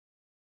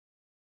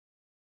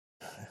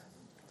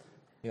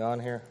You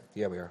on here?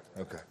 Yeah, we are.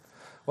 Okay.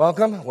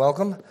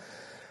 Welcome.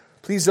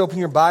 Please open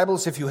your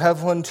Bibles. If you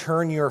have one,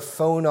 turn your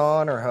phone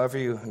on, or however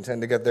you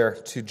intend to get there,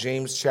 to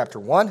James chapter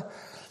 1.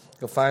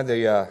 You'll find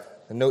the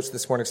notes of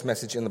this morning's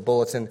message in the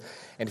bulletin.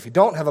 And if you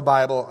don't have a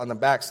Bible, on the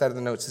back side of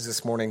the notes is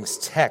this morning's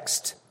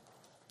text.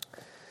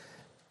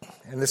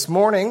 And this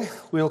morning,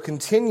 we'll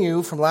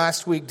continue from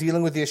last week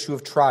dealing with the issue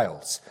of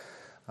trials.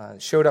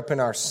 It showed up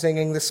in our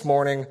singing this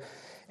morning,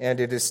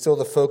 and it is still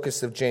the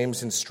focus of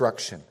James'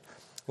 instruction.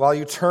 While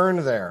you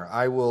turn there,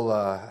 I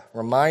will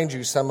remind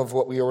you some of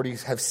what we already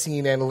have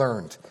seen and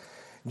learned.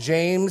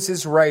 James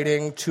is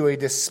writing to a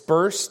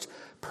dispersed,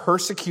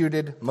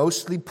 persecuted,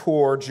 mostly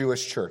poor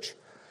Jewish church.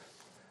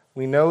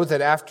 We know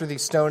that after the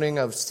stoning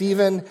of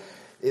Stephen,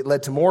 it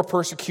led to more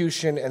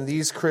persecution, and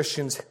these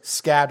Christians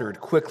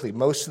scattered quickly,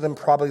 most of them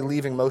probably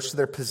leaving most of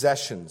their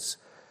possessions.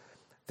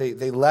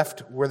 They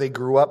left where they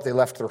grew up, they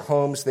left their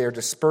homes, they are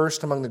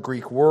dispersed among the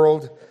Greek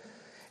world.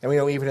 And we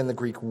know even in the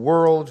Greek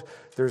world,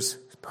 there's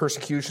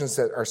persecutions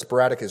that are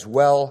sporadic as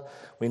well.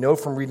 We know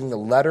from reading the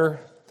letter,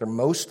 they're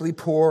mostly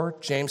poor.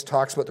 James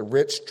talks about the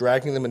rich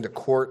dragging them into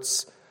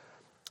courts,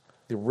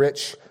 the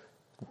rich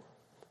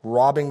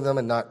robbing them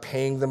and not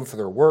paying them for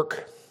their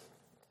work.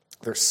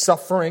 They're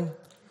suffering.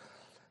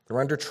 They're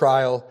under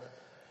trial.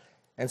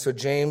 And so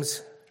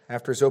James,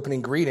 after his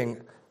opening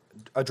greeting,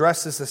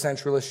 addresses the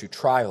central issue,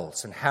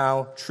 trials, and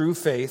how true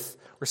faith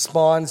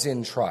responds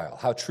in trial,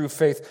 how true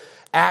faith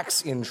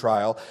acts in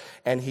trial.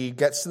 And he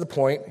gets to the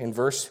point in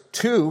verse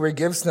 2 where he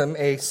gives them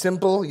a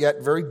simple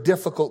yet very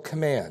difficult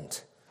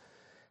command.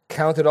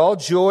 Count it all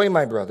joy,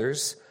 my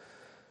brothers,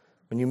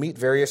 when you meet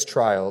various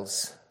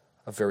trials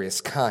of various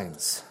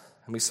kinds.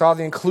 And we saw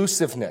the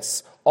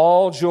inclusiveness.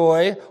 All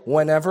joy,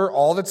 whenever,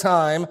 all the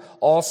time,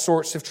 all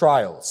sorts of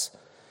trials.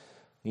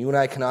 You and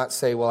I cannot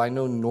say, well, I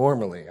know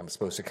normally I'm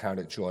supposed to count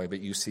it joy,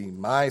 but you see,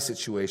 my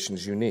situation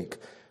is unique.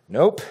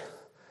 Nope.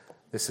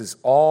 This is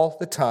all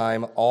the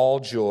time,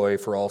 all joy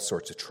for all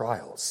sorts of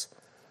trials.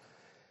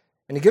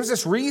 And he gives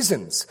us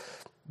reasons,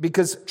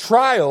 because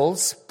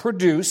trials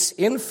produce,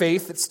 in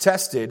faith that's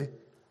tested,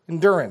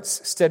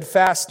 endurance,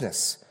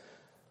 steadfastness.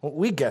 Well,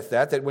 we get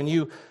that when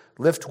you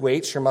lift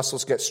weights, your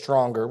muscles get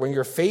stronger. When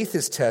your faith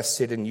is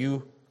tested and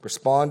you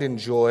respond in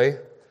joy,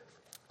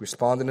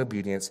 respond in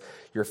obedience,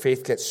 your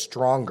faith gets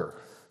stronger.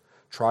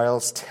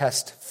 Trials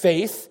test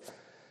faith,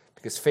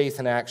 because faith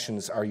and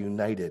actions are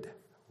united.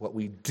 What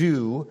we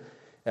do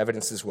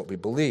evidences what we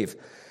believe.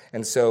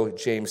 And so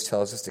James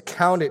tells us to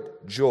count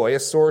it joy,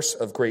 a source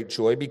of great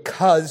joy,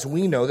 because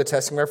we know the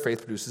testing of our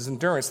faith produces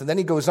endurance. And then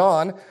he goes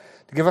on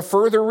to give a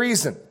further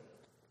reason.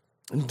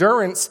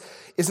 Endurance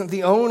isn't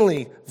the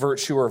only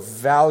virtue or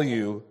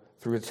value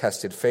through the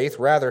tested faith.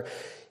 Rather,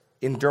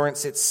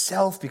 endurance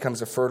itself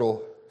becomes a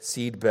fertile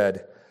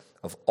seedbed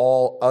of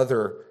all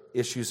other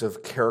issues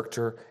of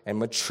character and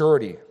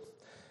maturity.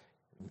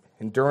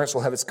 Endurance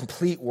will have its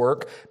complete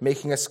work,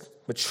 making us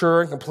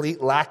mature and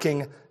complete,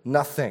 lacking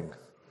nothing.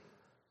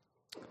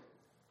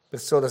 But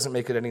it still doesn't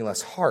make it any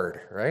less hard,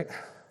 right?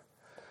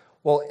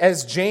 Well,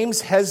 as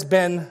James has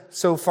been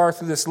so far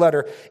through this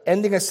letter,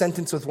 ending a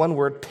sentence with one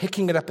word,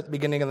 picking it up at the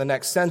beginning of the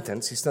next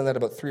sentence, he's done that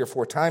about 3 or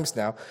 4 times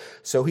now,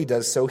 so he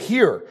does so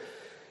here.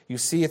 You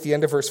see at the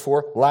end of verse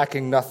 4,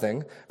 lacking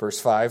nothing. Verse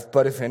 5,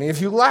 but if any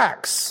of you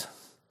lacks.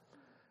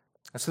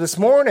 And so this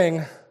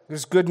morning,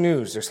 there's good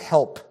news, there's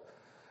help.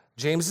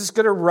 James is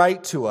going to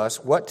write to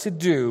us what to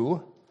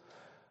do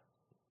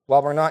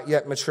while we're not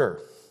yet mature,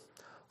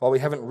 while we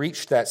haven't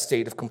reached that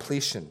state of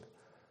completion,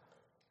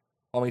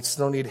 while we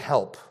still need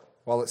help,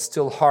 while it's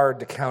still hard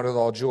to count it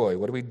all joy.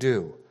 What do we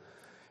do?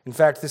 In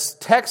fact, this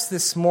text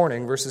this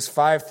morning, verses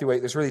 5 through 8,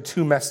 there's really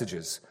 2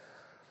 messages.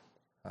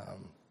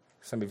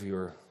 Some of you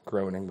are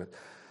groaning, but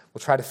we'll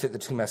try to fit the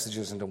 2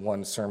 messages into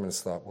one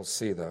sermon's thought. We'll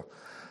see, though.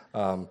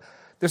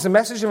 There's a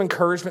message of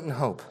encouragement and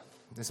hope.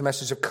 There's a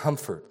message of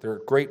comfort. There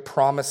are great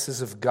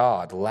promises of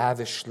God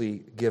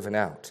lavishly given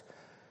out.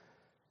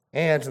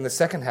 And in the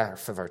second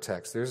half of our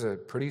text, there's a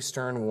pretty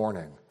stern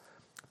warning,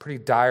 a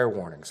pretty dire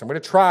warning. So I'm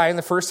going to try in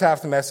the first half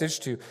of the message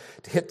to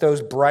hit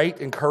those bright,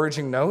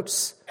 encouraging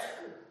notes.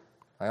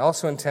 I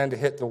also intend to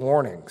hit the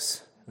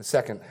warnings in the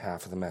second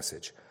half of the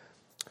message.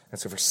 And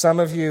so for some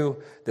of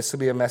you, this will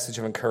be a message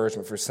of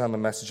encouragement. For some, a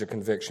message of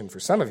conviction. For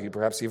some of you,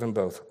 perhaps even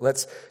both.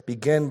 Let's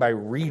begin by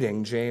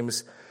reading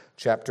James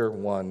chapter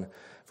 1,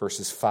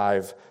 verses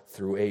 5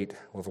 through 8.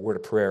 We'll have a word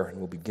of prayer, and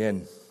we'll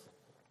begin.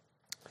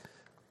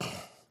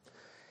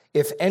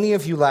 If any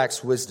of you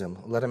lacks wisdom,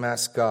 let him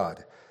ask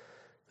God,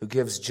 who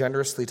gives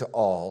generously to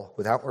all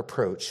without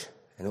reproach,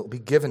 and it will be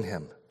given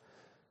him.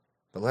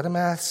 But let him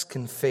ask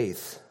in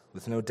faith,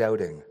 with no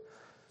doubting.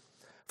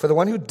 For the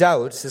one who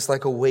doubts is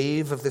like a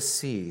wave of the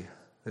sea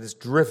that is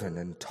driven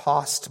and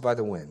tossed by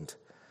the wind.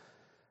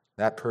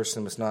 That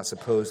person must not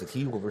suppose that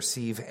he will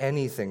receive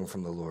anything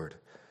from the Lord.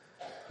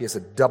 He is a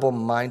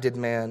double-minded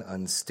man,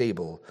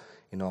 unstable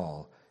in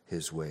all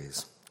his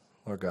ways.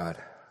 Lord God,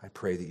 I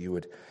pray that you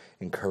would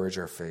encourage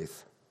our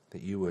faith,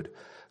 that you would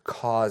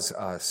cause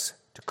us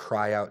to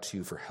cry out to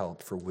you for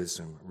help, for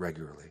wisdom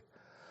regularly.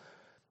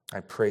 I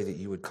pray that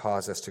you would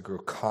cause us to grow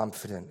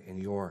confident in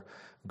your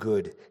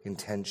good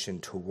intention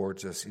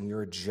towards us, in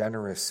your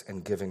generous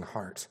and giving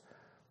heart.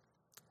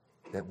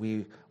 That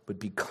we would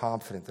be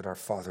confident that our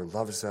Father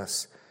loves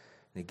us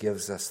and He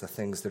gives us the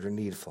things that are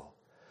needful.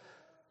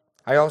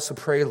 I also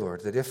pray,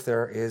 Lord, that if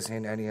there is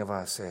in any of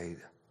us a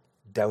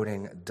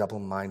doubting,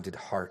 double-minded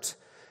heart,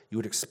 you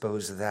would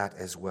expose that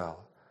as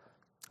well.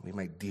 We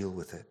might deal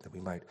with it, that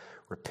we might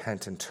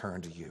repent and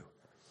turn to you.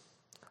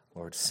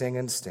 Lord, sing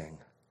and sting,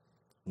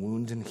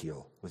 wound and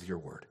heal with your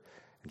word.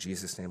 In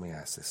Jesus' name we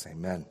ask this,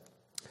 amen.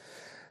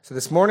 So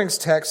this morning's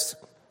text,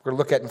 we're going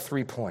to look at in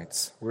 3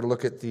 points. We're going to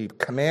look at the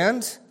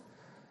command,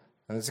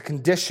 and there's a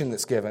condition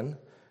that's given,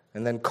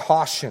 and then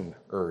caution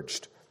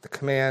urged. The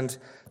command,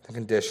 the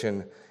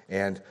condition,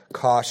 and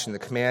caution. The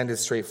command is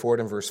straightforward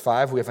in verse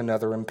 5. We have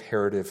another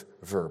imperative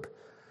verb.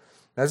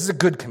 Now, this is a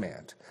good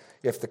command.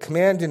 If the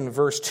command in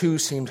verse 2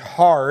 seemed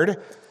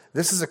hard,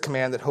 this is a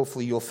command that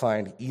hopefully you'll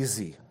find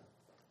easy.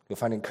 You'll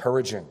find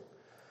encouraging.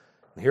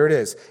 And here it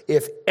is.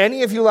 If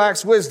any of you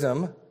lacks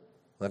wisdom,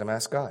 let him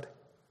ask God,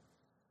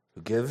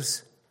 who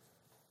gives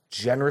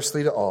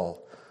generously to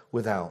all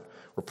without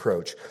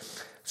reproach.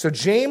 So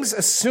James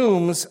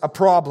assumes a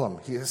problem.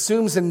 He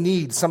assumes a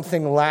need,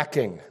 something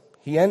lacking.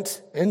 He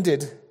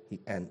ended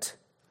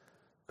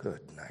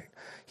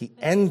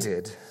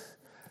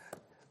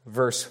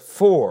verse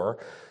 4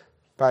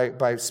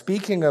 by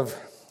speaking of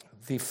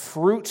the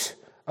fruit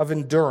of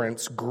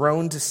endurance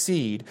grown to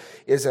seed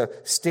is a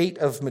state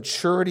of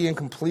maturity and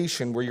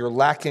completion where you're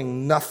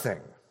lacking nothing.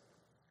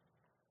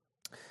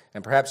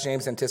 And perhaps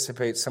James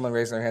anticipates someone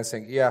raising their hand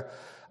saying, yeah,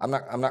 I'm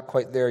not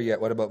quite there yet.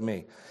 What about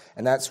me?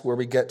 And that's where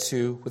we get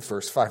to with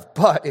verse 5.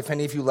 But if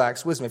any of you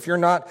lacks wisdom, if you're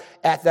not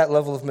at that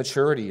level of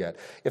maturity yet,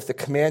 if the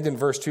command in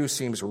verse 2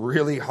 seems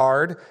really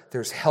hard,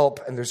 there's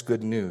help and there's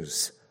good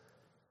news.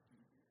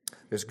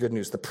 There's good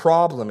news. The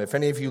problem, if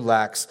any of you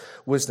lacks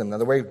wisdom. Now,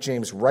 the way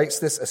James writes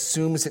this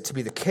assumes it to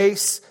be the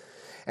case.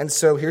 And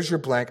so here's your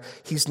blank.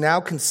 He's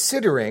now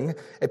considering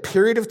a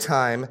period of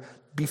time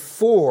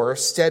before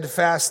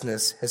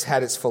steadfastness has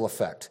had its full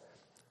effect.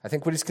 I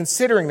think what he's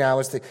considering now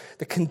is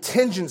the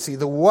contingency,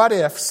 the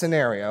what-if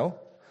scenario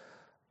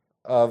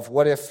of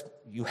what if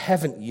you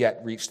haven't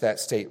yet reached that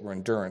state where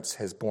endurance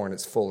has borne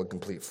its full and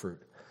complete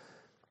fruit.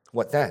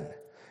 What then?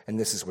 And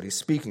this is what he's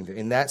speaking to.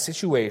 In that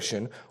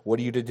situation, what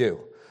are you to do?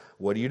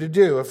 What are you to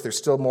do if there's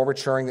still more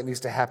maturing that needs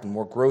to happen,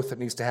 more growth that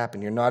needs to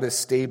happen? You're not as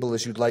stable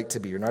as you'd like to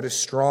be. You're not as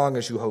strong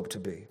as you hope to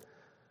be.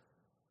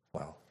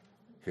 Well,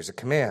 here's a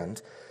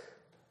command.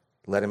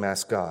 Let him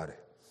ask God.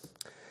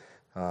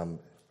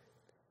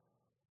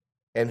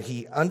 And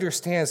he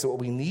understands that what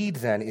we need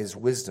then is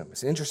wisdom.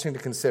 It's interesting to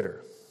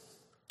consider.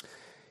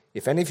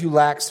 If any of you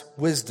lacks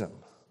wisdom,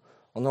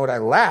 well, know what I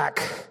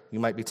lack, you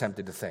might be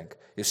tempted to think,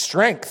 is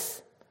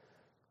strength,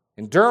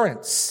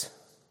 endurance,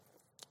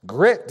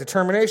 grit,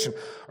 determination.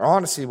 Or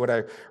honestly, what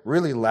I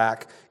really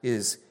lack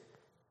is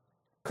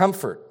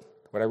comfort.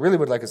 What I really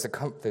would like is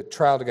the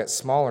trial to get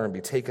smaller and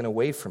be taken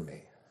away from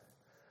me.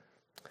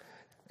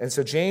 And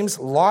so James'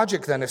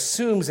 logic then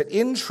assumes that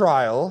in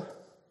trial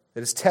that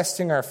is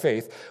testing our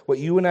faith, what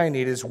you and I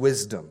need is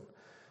wisdom.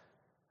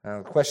 Now,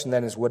 the question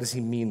then is, what does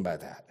he mean by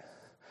that?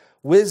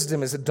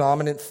 Wisdom is a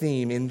dominant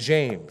theme in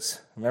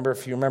James.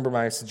 If you remember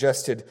my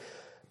suggested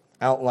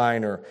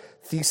outline or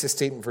thesis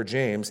statement for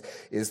James,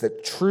 is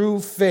that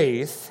true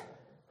faith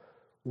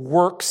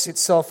works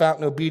itself out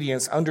in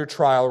obedience under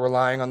trial,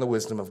 relying on the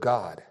wisdom of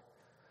God.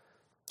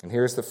 And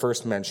here's the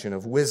first mention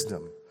of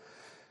wisdom.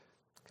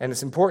 And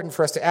it's important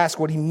for us to ask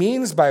what he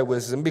means by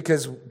wisdom,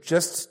 because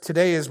just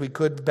today, as we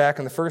could back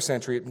in the first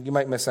century, you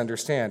might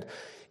misunderstand.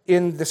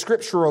 In the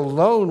scripture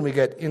alone, we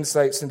get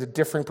insights into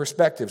differing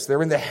perspectives.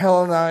 They're in the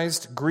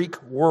Hellenized Greek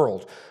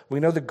world. We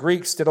know the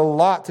Greeks did a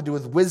lot to do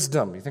with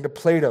wisdom. You think of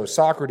Plato,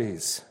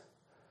 Socrates.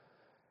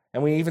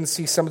 And we even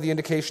see some of the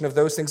indication of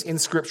those things in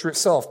scripture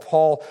itself.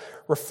 Paul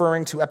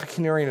referring to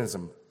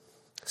Epicureanism,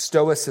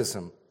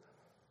 Stoicism.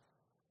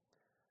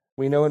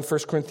 We know in 1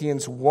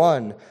 Corinthians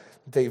 1,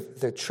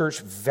 the church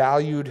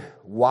valued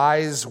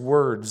wise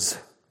words,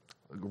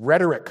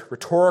 rhetoric,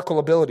 rhetorical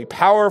ability,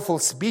 powerful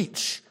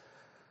speech.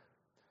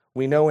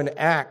 We know in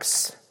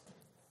Acts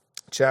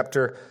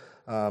chapter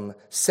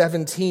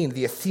 17,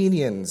 the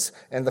Athenians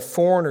and the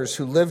foreigners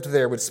who lived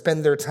there would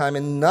spend their time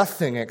in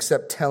nothing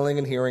except telling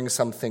and hearing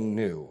something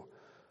new.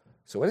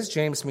 So what does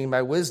James mean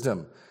by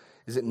wisdom?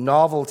 Is it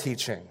novel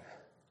teaching?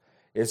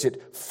 Is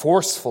it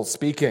forceful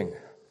speaking?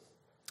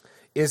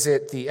 Is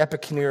it the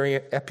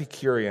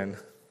Epicurean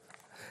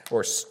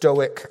or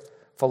Stoic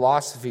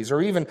philosophies,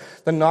 or even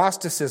the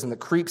Gnosticism that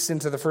creeps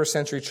into the first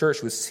century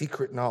church with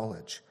secret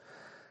knowledge?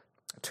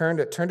 Turn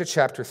to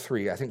chapter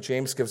 3. I think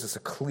James gives us a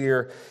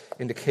clear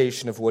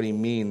indication of what he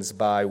means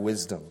by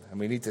wisdom,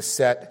 and we need to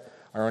set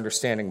our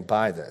understanding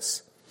by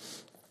this.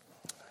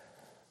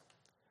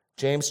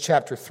 James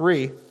chapter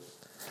 3,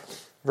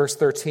 verse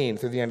 13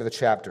 through the end of the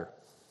chapter.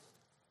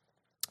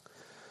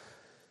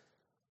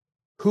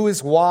 Who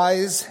is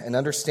wise and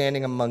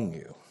understanding among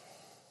you?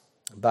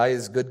 By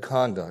his good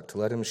conduct,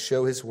 let him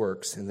show his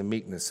works in the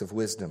meekness of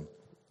wisdom.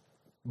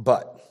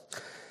 But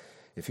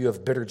if you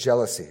have bitter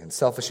jealousy and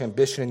selfish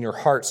ambition in your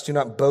hearts, do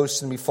not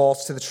boast and be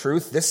false to the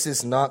truth. This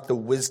is not the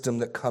wisdom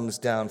that comes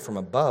down from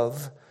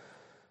above,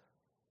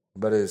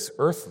 but is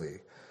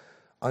earthly,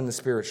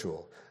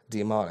 unspiritual,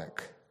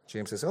 demonic.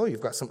 James says, oh,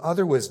 you've got some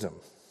other wisdom.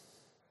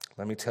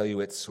 Let me tell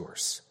you its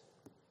source.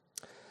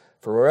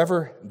 For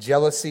wherever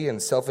jealousy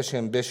and selfish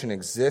ambition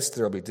exist,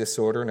 there will be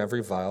disorder in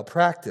every vile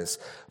practice.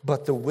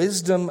 But the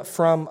wisdom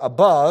from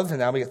above, and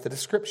now we get the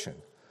description,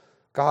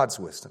 God's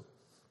wisdom.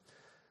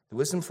 The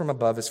wisdom from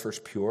above is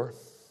first pure,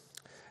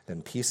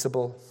 then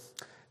peaceable,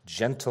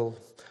 gentle,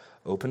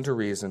 open to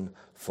reason,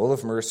 full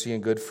of mercy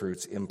and good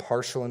fruits,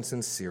 impartial and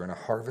sincere, and a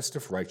harvest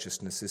of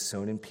righteousness is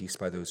sown in peace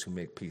by those who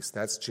make peace.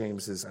 That's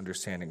James's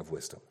understanding of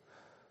wisdom.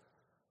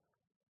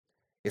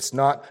 It's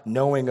not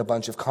knowing a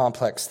bunch of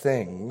complex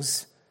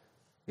things.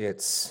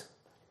 It's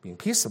being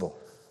peaceable,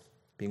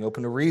 being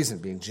open to reason,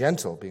 being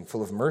gentle, being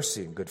full of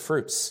mercy and good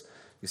fruits.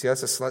 You see,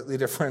 that's a slightly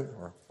different,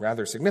 or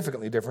rather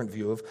significantly different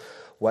view of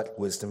what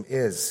wisdom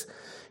is.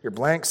 Your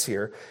blanks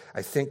here,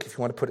 I think, if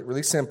you want to put it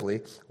really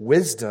simply,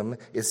 wisdom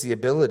is the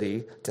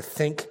ability to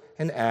think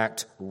and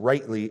act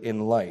rightly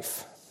in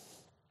life.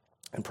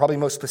 And probably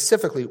most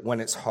specifically when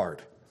it's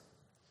hard,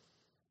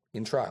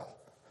 in trial.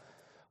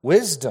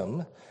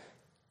 Wisdom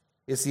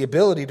is the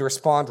ability to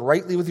respond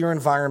rightly with your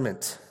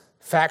environment,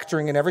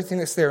 factoring in everything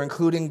that's there,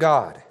 including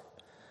God.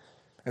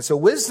 And so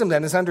wisdom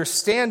then is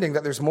understanding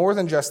that there's more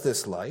than just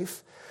this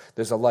life.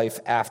 There's a life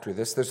after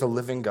this. There's a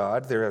living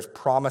God. There are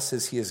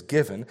promises he has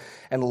given.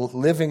 And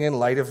living in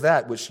light of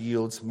that, which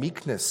yields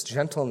meekness,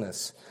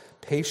 gentleness,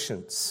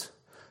 patience,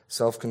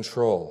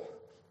 self-control,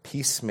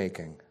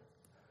 peacemaking.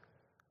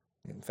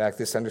 In fact,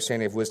 this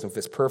understanding of wisdom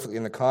fits perfectly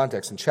in the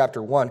context. In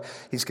chapter 1,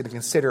 he's going to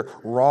consider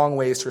wrong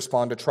ways to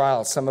respond to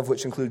trials, some of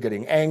which include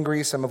getting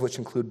angry, some of which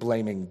include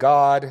blaming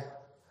God.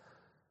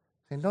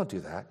 And don't do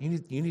that.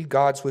 You need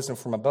God's wisdom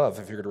from above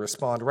if you're going to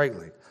respond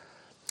rightly.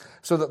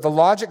 So the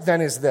logic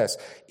then is this.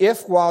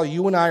 If while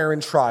you and I are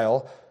in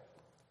trial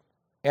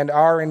and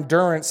our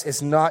endurance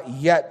has not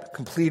yet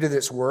completed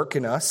its work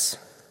in us,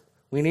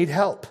 we need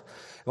help.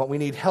 And what we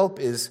need help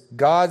is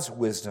God's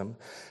wisdom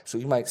so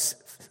you might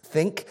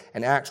think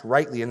and act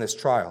rightly in this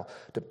trial.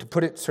 To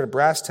put it sort of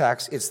brass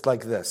tacks, it's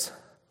like this.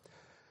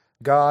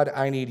 God,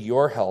 I need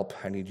your help.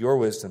 I need your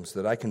wisdom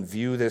so that I can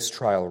view this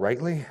trial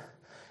rightly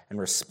and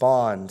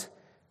respond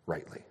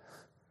rightly.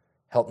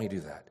 Help me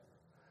do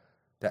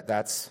that.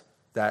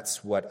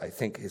 That's what I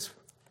think is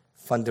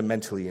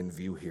fundamentally in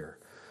view here.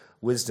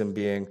 Wisdom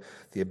being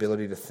the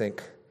ability to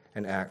think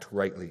and act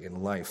rightly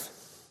in life.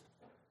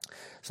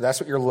 So that's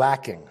what you're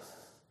lacking.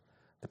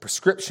 The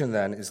prescription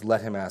then is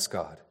let him ask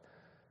God.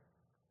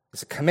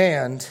 It's a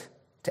command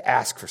to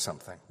ask for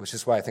something, which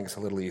is why I think it's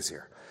a little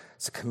easier.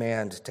 It's a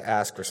command to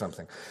ask for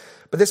something.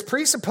 But this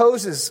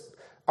presupposes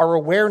our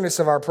awareness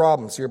of our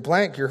problems.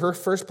 Your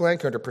first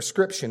blank under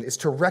prescription is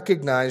to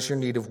recognize your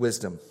need of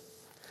wisdom.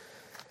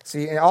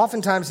 See, and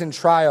oftentimes in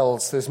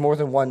trials, there's more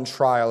than one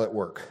trial at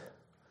work.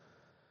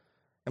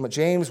 And what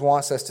James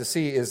wants us to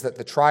see is that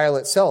the trial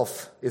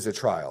itself is a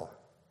trial.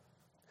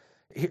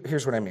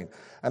 Here's what I mean.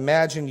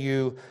 Imagine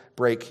you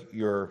break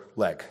your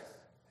leg.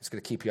 It's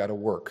going to keep you out of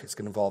work. It's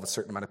going to involve a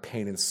certain amount of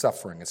pain and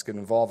suffering. It's going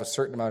to involve a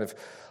certain amount of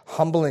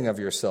humbling of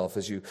yourself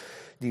as you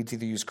need to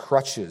either use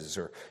crutches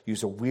or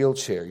use a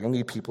wheelchair. You'll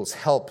need people's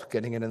help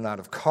getting in and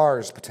out of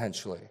cars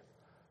potentially.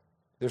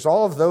 There's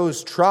all of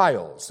those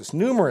trials. There's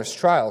numerous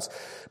trials.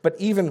 But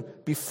even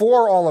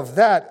before all of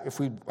that, if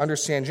we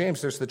understand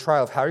James, there's the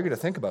trial of how are you going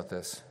to think about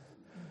this?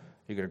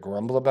 Are you going to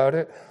grumble about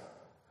it?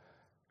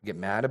 Get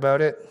mad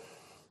about it?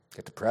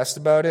 Get depressed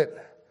about it?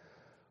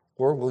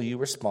 Or will you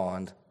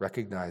respond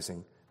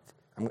recognizing,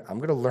 I'm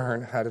going to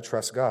learn how to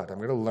trust God. I'm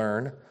going to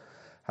learn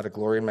how to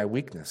glory in my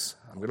weakness.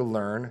 I'm going to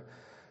learn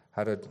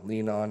how to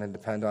lean on and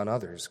depend on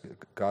others.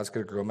 God's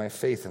going to grow my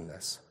faith in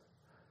this.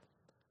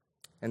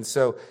 And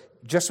so,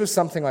 just with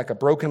something like a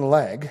broken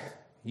leg,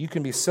 you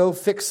can be so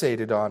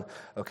fixated on,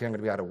 okay, I'm going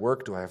to be out of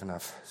work. Do I have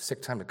enough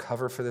sick time to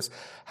cover for this?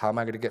 How am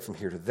I going to get from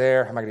here to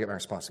there? How am I going to get my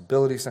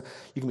responsibilities?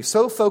 You can be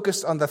so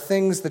focused on the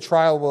things the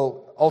trial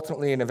will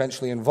ultimately and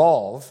eventually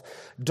involve.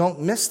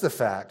 Don't miss the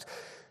fact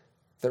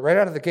that right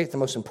out of the gate, the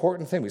most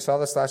important thing, we saw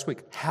this last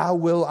week, how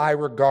will I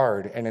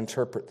regard and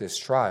interpret this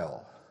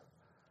trial?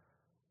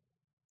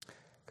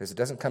 Because it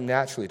doesn't come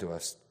naturally to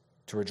us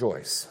to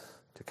rejoice,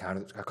 to count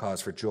it a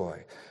cause for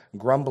joy.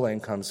 Grumbling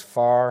comes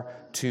far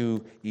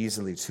too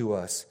easily to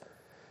us.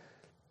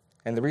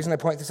 And the reason I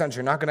point this out is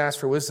you're not going to ask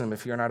for wisdom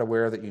if you're not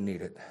aware that you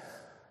need it.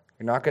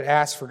 You're not going to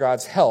ask for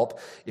God's help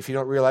if you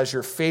don't realize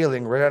you're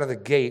failing right out of the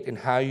gate in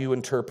how you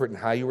interpret and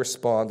how you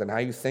respond and how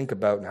you think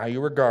about and how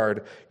you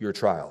regard your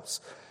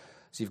trials.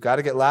 So you've got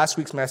to get last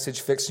week's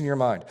message fixed in your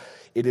mind.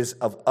 It is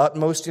of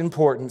utmost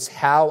importance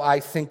how I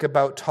think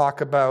about,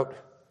 talk about,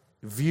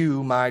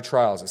 view my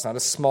trials. It's not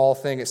a small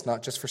thing. It's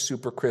not just for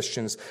super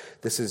Christians.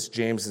 This is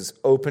James's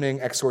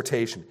opening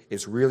exhortation.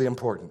 It's really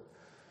important.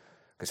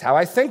 Because how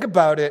I think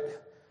about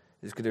it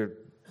is going to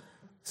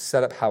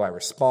set up how I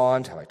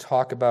respond, how I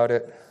talk about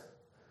it.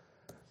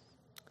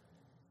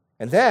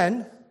 And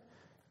then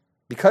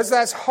Because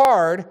that's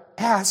hard,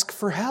 ask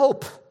for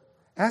help.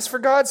 Ask for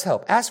God's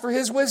help. Ask for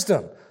his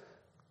wisdom.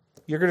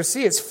 You're going to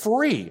see it's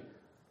free.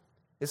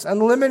 It's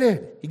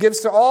unlimited. He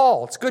gives to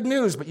all. It's good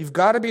news, but you've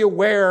got to be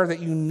aware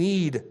that you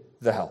need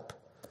the help.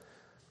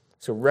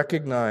 So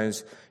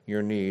recognize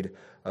your need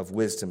of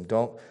wisdom.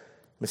 Don't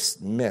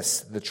miss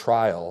the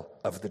trial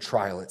of the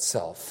trial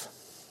itself.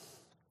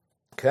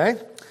 Okay?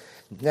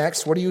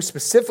 Next, what are you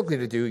specifically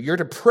to do? You're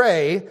to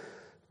pray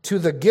to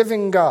the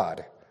giving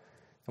God.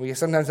 And we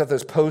sometimes have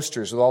those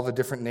posters with all the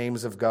different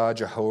names of God,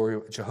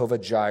 Jehovah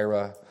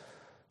Jireh,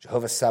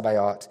 Jehovah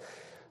Sabaoth.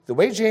 The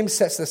way James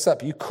sets this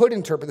up, you could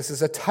interpret this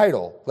as a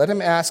title. Let him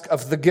ask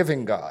of the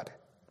giving God.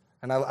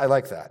 And I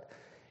like that.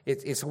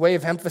 It's a way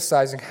of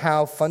emphasizing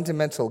how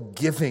fundamental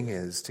giving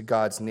is to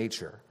God's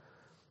nature.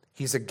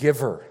 He's a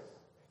giver.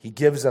 He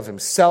gives of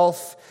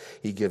himself.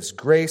 He gives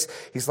grace.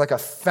 He's like a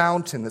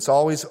fountain that's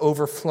always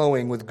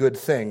overflowing with good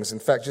things. In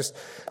fact, just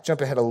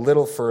jump ahead a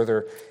little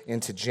further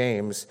into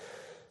James,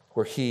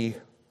 where he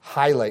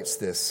highlights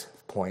this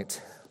point.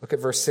 Look at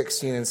verse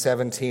 16 and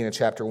 17 in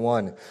chapter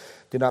 1.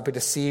 Do not be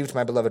deceived,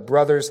 my beloved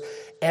brothers.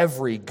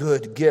 Every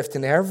good gift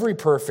and every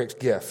perfect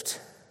gift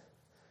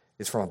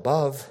is from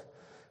above,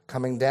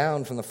 coming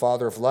down from the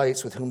Father of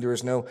lights, with whom there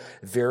is no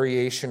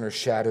variation or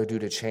shadow due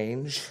to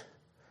change.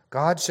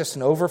 God's just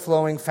an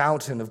overflowing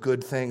fountain of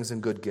good things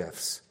and good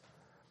gifts.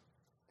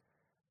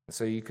 And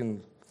so you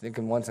can think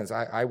in one sense,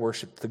 I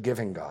worship the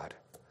giving God.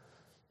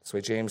 That's the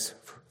way James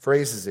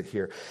phrases it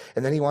here.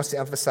 And then he wants to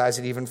emphasize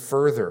it even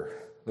further.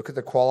 Look at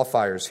the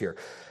qualifiers here.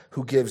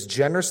 Who gives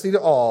generously to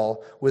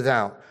all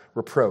without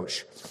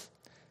reproach.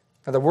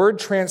 Now, the word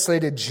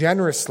translated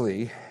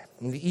generously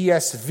in the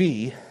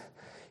ESV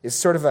is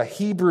sort of a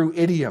Hebrew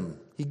idiom.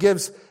 He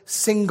gives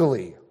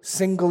singly,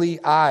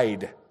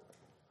 singly-eyed,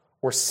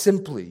 or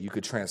simply, you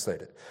could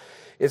translate it.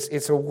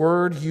 It's a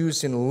word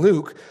used in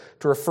Luke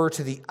to refer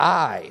to the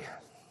eye.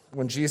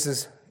 When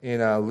Jesus,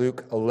 in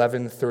Luke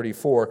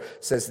 11:34,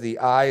 says the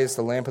eye is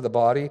the lamp of the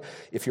body,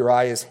 if your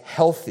eye is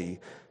healthy,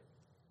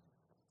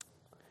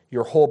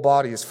 your whole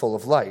body is full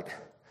of light.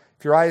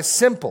 If your eye is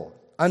simple,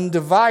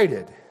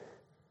 undivided,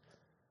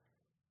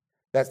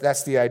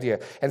 that's the idea.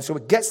 And so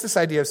it gets this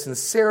idea of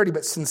sincerity,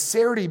 but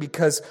sincerity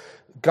because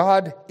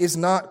God is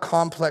not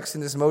complex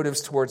in his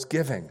motives towards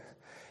giving.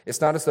 It's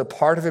not as though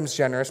part of him is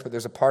generous, but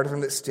there's a part of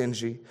him that's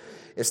stingy.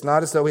 It's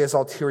not as though he has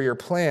ulterior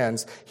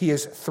plans. He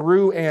is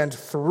through and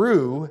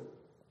through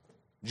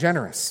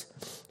generous.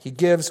 He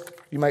gives,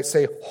 you might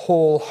say,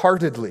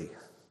 wholeheartedly.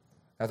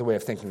 Another way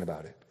of thinking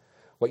about it.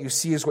 What you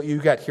see is what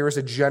you get. Here is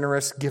a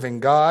generous,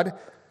 giving God.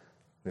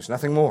 There's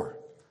nothing more.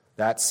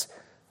 That's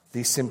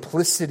the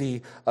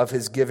simplicity of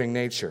his giving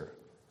nature.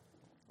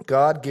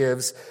 God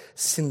gives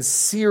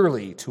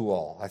sincerely to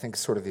all. I think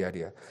is sort of the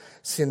idea.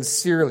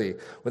 Sincerely,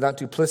 without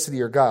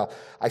duplicity or guile.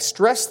 I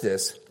stress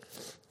this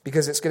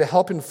because it's going to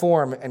help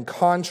inform and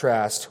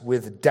contrast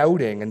with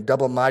doubting and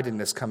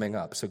double-mindedness coming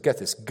up. So get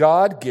this.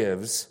 God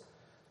gives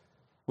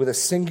with a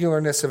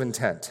singularness of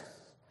intent.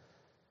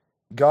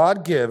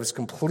 God gives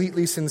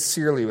completely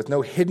sincerely with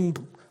no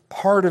hidden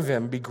part of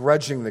him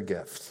begrudging the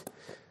gift.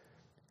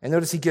 And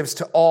notice he gives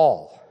to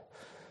all.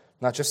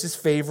 Not just his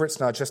favorites,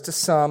 not just to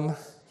some.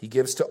 He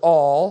gives to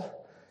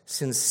all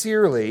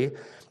sincerely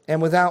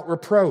and without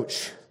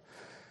reproach.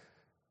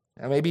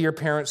 Now, maybe your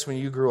parents, when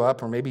you grew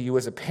up, or maybe you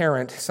as a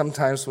parent,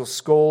 sometimes will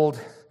scold,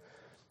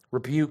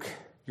 rebuke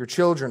your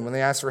children when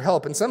they ask for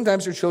help. And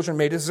sometimes your children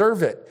may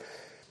deserve it.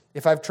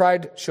 If I've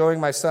tried showing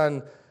my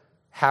son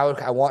how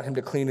I want him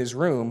to clean his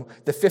room,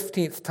 the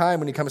 15th time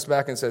when he comes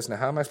back and says, now,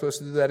 how am I supposed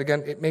to do that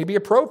again? It may be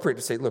appropriate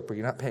to say, look, were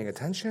you not paying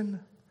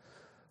attention?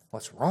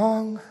 What's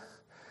wrong?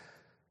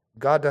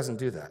 God doesn't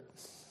do that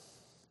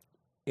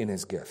in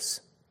his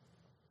gifts.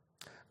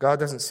 God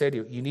doesn't say to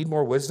you, you need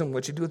more wisdom?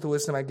 What'd you do with the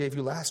wisdom I gave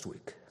you last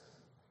week?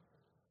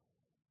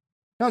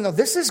 No,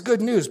 this is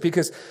good news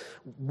because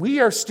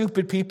we are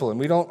stupid people and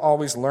we don't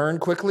always learn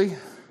quickly.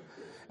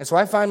 And so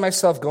I find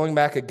myself going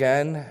back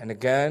again and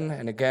again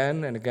and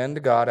again and again to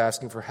God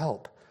asking for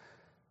help.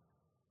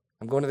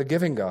 I'm going to the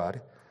giving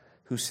God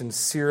who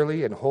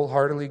sincerely and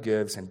wholeheartedly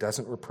gives and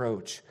doesn't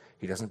reproach.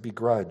 He doesn't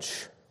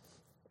begrudge.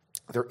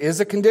 There is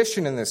a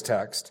condition in this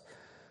text,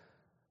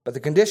 but the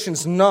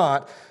condition's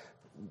not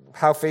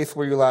how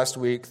faithful were you last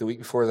week, the week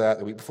before that,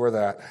 the week before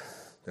that.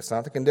 That's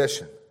not the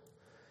condition.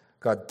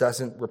 God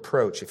doesn't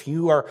reproach. If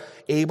you are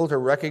able to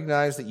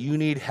recognize that you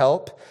need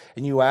help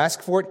and you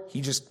ask for it,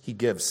 he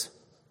gives.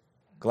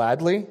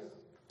 Gladly,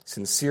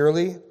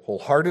 sincerely,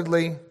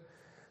 wholeheartedly.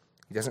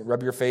 He doesn't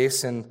rub your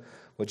face in,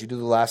 what'd you do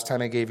the last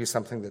time I gave you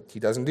something? That he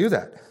doesn't do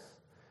that.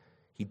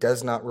 He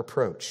does not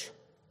reproach.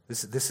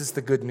 This is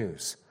the good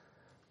news.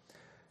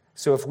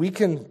 So if we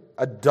can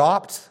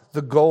adopt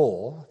the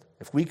goal,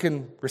 if we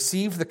can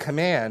receive the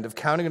command of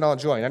counting it all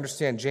joy, and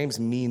understand James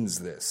means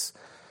this.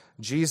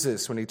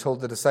 Jesus, when he told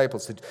the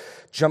disciples to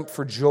jump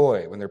for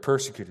joy when they're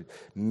persecuted,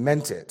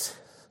 meant it.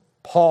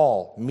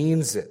 Paul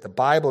means it. The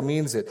Bible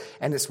means it.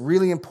 And it's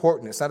really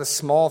important. It's not a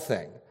small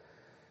thing.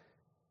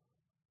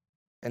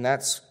 And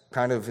that's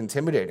kind of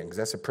intimidating because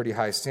that's a pretty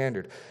high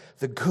standard.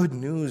 The good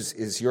news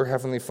is your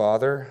Heavenly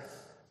Father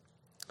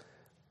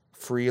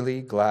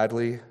freely,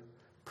 gladly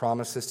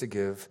promises to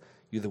give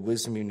you the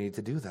wisdom you need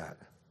to do that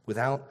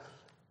without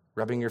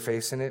rubbing your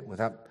face in it,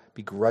 without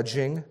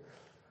begrudging,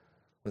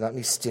 without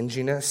any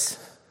stinginess.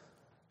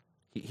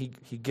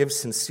 He gives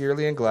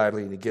sincerely and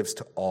gladly, and he gives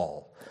to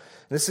all.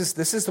 And this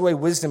is the way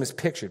wisdom is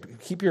pictured.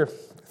 Keep your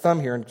thumb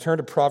here and turn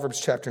to Proverbs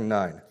chapter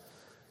 9.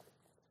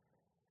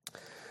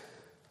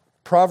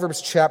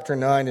 Proverbs chapter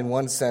 9, in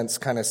one sense,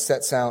 kind of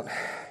sets out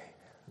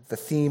the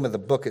theme of the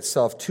book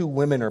itself. Two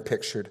women are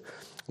pictured,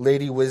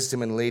 Lady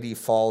Wisdom and Lady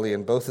Folly,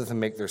 and both of them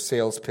make their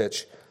sales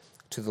pitch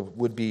to the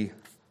would-be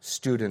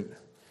student.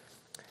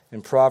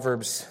 In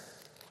Proverbs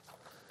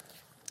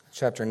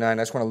chapter 9,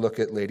 I just want to look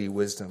at Lady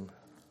Wisdom.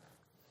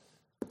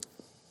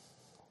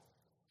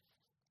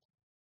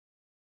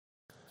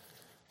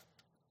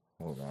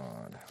 Hold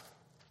on.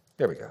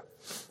 There we go.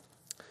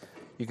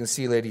 You can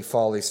see Lady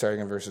Folly starting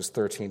in verses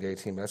 13 to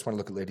 18, but I just want to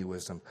look at Lady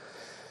Wisdom.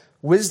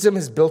 Wisdom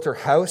has built her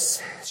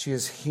house. She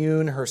has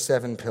hewn her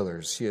 7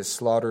 pillars. She has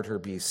slaughtered her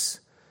beasts.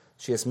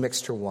 She has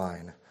mixed her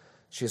wine.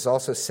 She has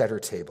also set her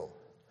table.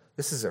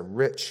 This is a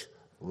rich,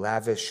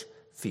 lavish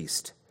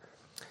feast.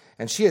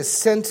 And she has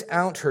sent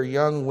out her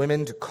young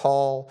women to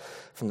call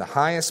from the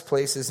highest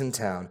places in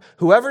town.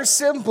 Whoever's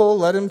simple,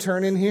 let him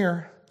turn in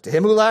here. To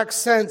him who lacks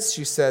sense,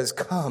 she says,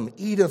 come,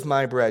 eat of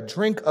my bread,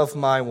 drink of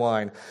my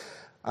wine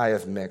I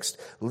have mixed.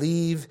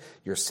 Leave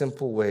your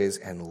simple ways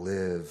and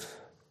live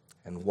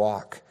and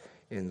walk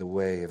in the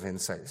way of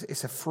insight.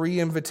 It's a free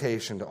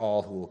invitation to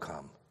all who will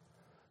come.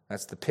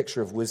 That's the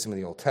picture of wisdom in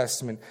the Old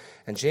Testament.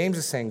 And James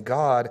is saying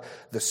God,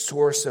 the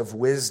source of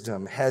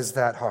wisdom, has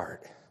that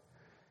heart.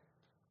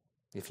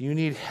 If you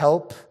need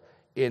help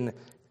in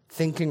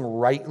thinking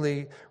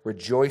rightly,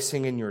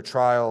 rejoicing in your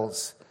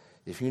trials,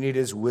 if you need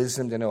his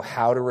wisdom to know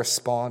how to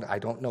respond, I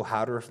don't know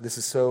how to, this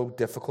is so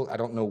difficult, I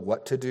don't know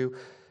what to do,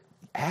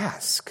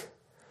 ask.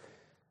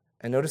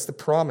 And notice the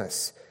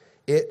promise.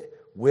 It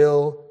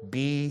will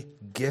be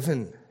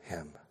given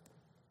him.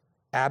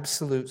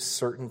 Absolute,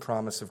 certain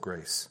promise of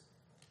grace.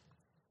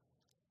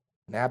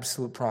 An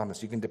absolute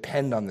promise. You can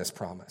depend on this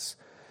promise.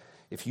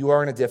 If you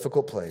are in a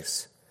difficult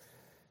place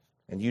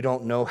and you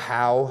don't know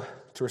how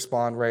to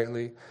respond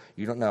rightly,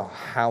 you don't know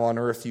how on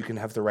earth you can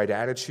have the right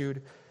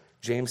attitude,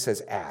 James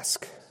says,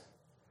 ask.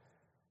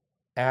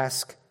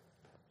 Ask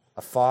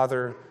a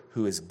Father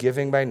who is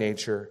giving by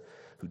nature,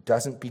 who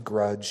doesn't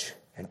begrudge,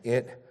 and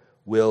it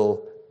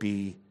will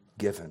be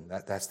given.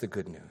 That's the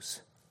good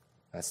news.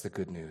 That's the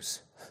good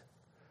news.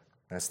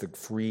 That's the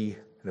free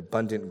and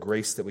abundant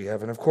grace that we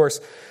have. And of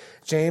course,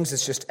 James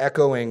is just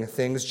echoing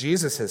things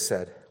Jesus has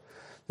said.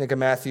 Think of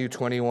Matthew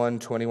 21,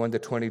 21 to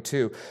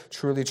 22.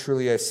 Truly,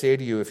 truly, I say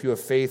to you, if you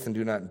have faith and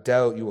do not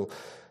doubt, you will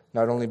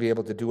not only be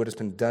able to do what has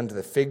been done to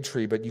the fig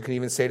tree, but you can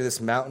even say to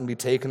this mountain, be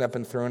taken up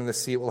and thrown in the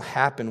sea. It will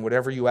happen.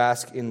 Whatever you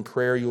ask in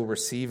prayer, you will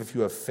receive if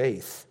you have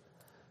faith.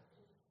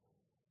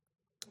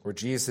 Or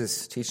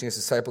Jesus teaching his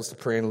disciples to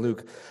pray in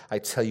Luke, I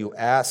tell you,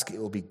 ask, it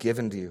will be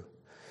given to you.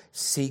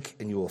 Seek,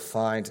 and you will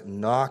find.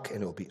 Knock,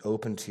 and it will be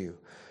open to you.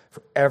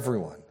 For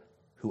everyone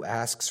who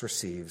asks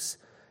receives,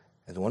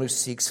 and the one who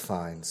seeks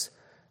finds,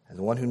 and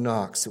the one who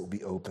knocks, it will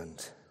be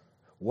opened.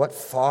 What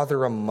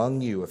father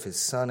among you, if his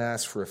son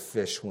asks for a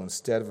fish, will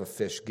instead of a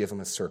fish give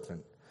him a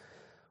serpent?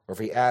 Or if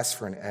he asks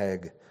for an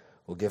egg,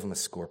 will give him a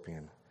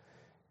scorpion?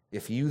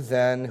 If you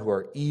then, who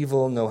are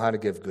evil, know how to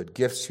give good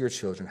gifts to your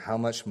children, how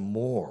much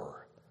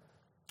more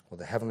will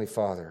the Heavenly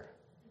Father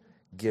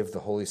give the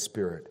Holy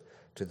Spirit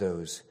to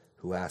those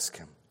who ask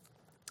him?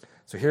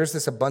 So here's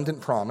this abundant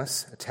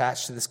promise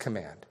attached to this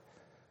command.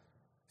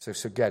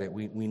 So get it.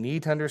 We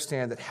need to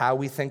understand that how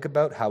we think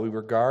about, how we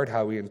regard,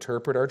 how we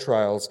interpret our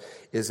trials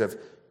is of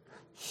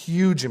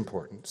huge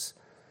importance.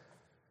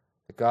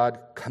 That God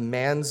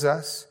commands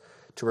us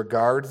to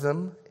regard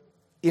them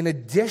in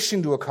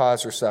addition to a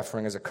cause for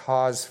suffering as a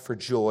cause for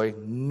joy,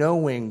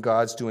 knowing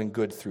God's doing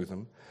good through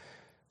them.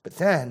 But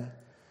then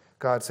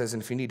God says,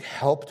 and if you need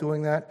help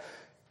doing that,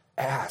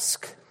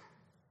 ask.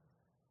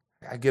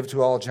 I give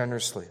to all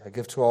generously. I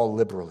give to all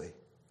liberally.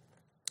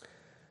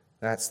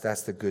 That's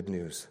the good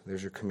news.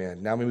 There's your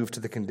command. Now we move to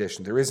the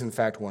condition. There is, in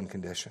fact, one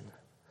condition.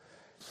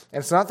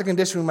 And it's not the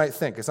condition we might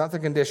think. It's not the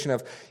condition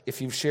of,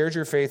 if you've shared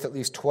your faith at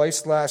least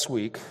twice last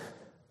week,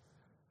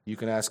 you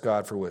can ask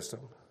God for wisdom.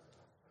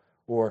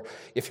 Or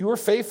if you were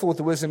faithful with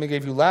the wisdom he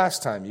gave you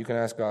last time, you can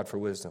ask God for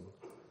wisdom.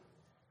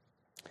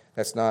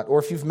 That's not, or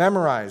if you've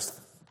memorized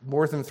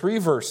more than 3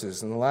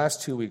 verses in the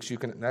last 2 weeks,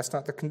 that's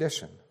not the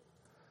condition.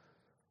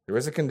 There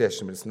is a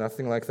condition, but it's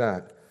nothing like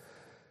that.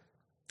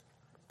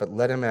 But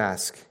let him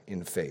ask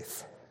in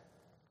faith,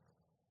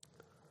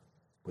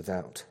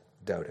 without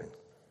doubting.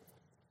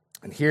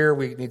 And here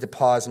we need to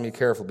pause and be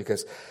careful,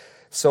 because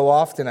so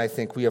often I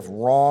think we have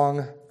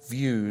wrong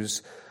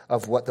views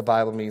of what the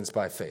Bible means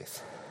by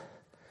faith.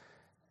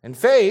 And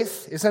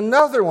faith is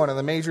another one of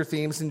the major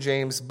themes in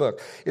James'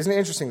 book. Isn't it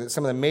interesting that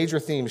some of the major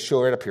themes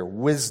show right up here?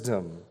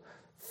 Wisdom,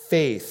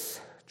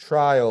 faith,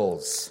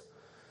 trials.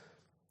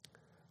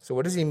 So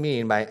what does he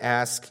mean by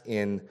ask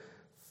in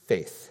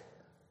faith?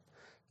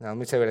 Now, let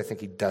me tell you what I think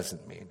he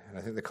doesn't mean. And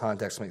I think the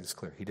context makes this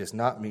clear. He does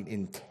not mean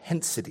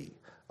intensity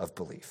of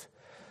belief.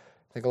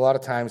 I think a lot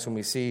of times when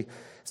we see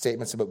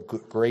statements about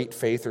great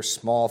faith or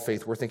small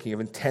faith, we're thinking of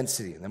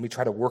intensity. And then we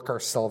try to work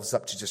ourselves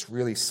up to just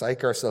really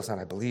psych ourselves on,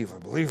 I believe. I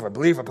don't think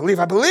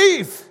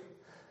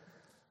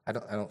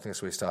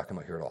that's what he's talking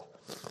about here at all.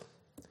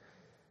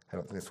 I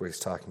don't think that's what he's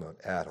talking about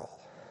at all.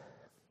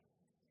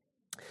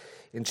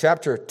 In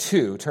chapter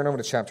 2, turn over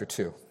to chapter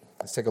 2.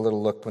 Let's take a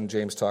little look when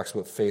James talks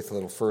about faith a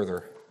little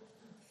further.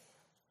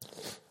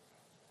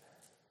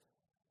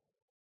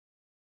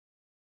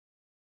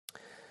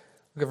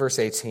 Look at verse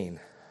 18.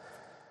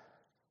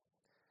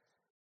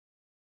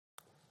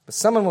 But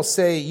someone will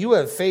say, you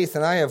have faith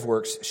and I have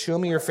works. Show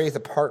me your faith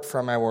apart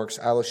from my works.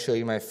 I will show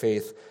you my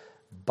faith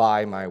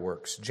by my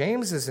works.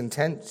 James's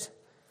intention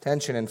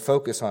and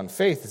focus on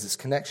faith is its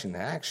connection to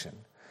action.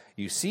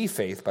 You see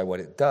faith by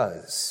what it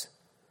does.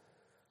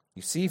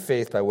 You see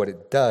faith by what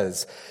it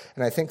does.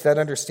 And I think that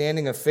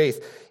understanding of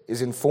faith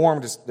is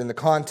informed in the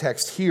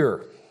context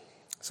here.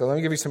 So let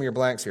me give you some of your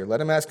blanks here. Let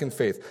him ask in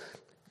faith.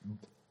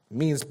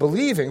 Means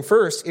believing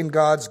first in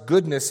God's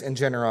goodness and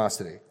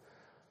generosity.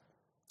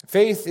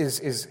 Faith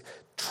is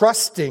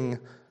trusting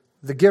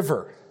the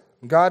giver.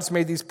 God's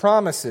made these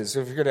promises. So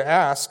if you're going to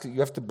ask,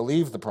 you have to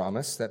believe the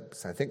promise.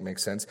 That, I think,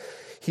 makes sense.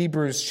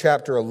 Hebrews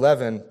chapter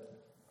 11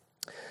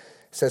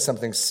 says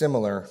something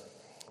similar.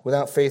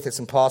 Without faith, it's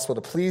impossible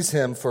to please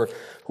him, for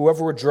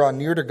whoever would draw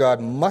near to God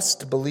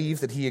must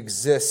believe that he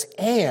exists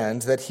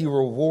and that he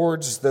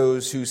rewards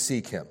those who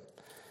seek him.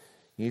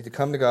 You need to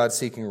come to God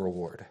seeking a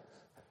reward. You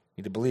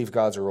need to believe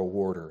God's a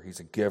rewarder. He's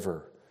a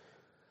giver.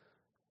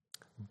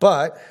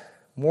 But,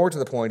 more to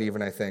the point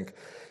even, I think,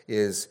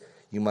 is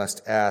you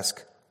must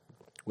ask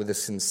with a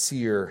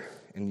sincere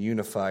and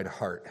unified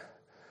heart.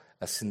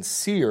 A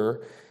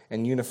sincere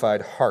and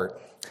unified heart.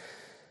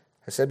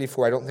 I said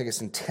before, I don't think it's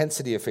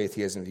intensity of faith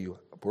he has in view,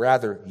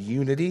 rather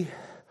unity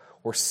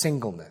or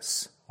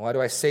singleness. Why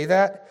do I say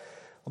that?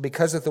 Well,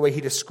 because of the way he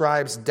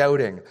describes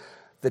doubting.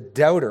 The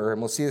doubter, and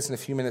we'll see this in a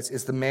few minutes,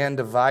 is the man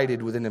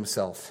divided within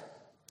himself.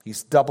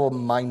 He's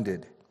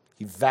double-minded.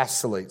 He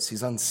vacillates.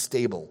 He's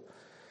unstable.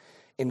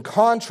 In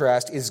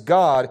contrast is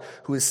God,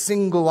 who is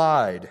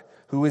single-eyed,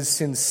 who is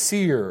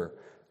sincere.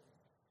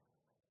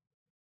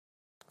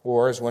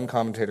 Or, as one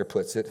commentator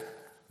puts it,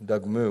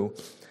 Doug Moo,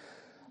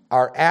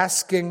 our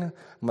asking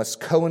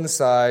must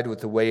coincide with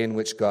the way in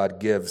which God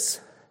gives.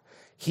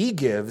 He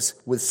gives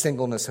with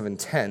singleness of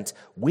intent.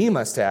 We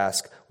must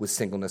ask with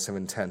singleness of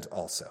intent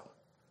also.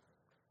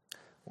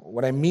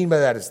 What I mean by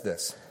that is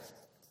this.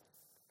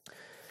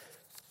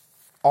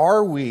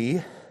 Are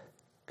we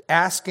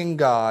asking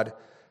God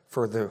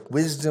for the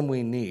wisdom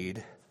we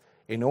need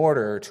in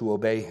order to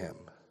obey him?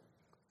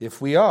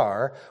 If we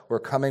are, we're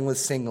coming with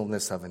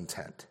singleness of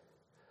intent.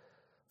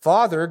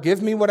 Father,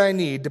 give me what I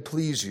need to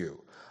please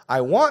you.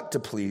 I want to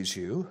please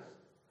you.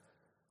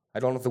 I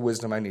don't have the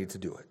wisdom I need to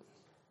do it.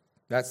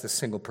 That's the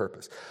single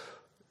purpose.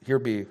 Here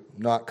be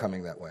not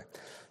coming that way.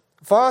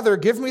 Father,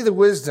 give me the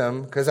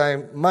wisdom because I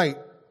might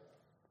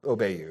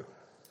obey you.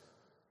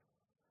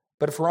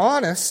 But if we're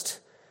honest,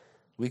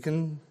 we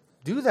can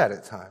do that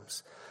at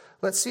times.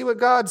 Let's see what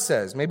God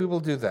says. Maybe we'll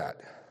do that.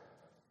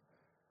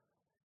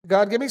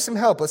 God, give me some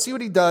help. Let's see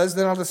what he does,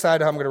 then I'll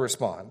decide how I'm going to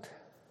respond.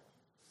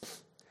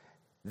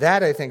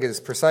 That, I think, is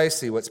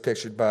precisely what's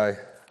pictured by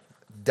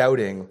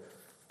doubting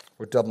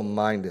or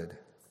double-minded.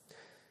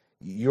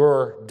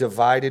 You're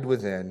divided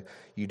within.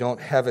 You don't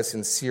have a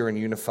sincere and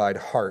unified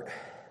heart.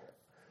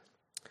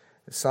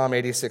 Psalm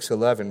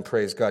 86:11,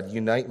 praise God,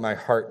 unite my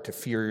heart to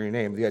fear your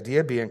name. The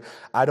idea being,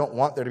 I don't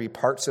want there to be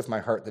parts of my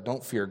heart that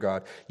don't fear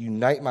God.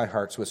 Unite my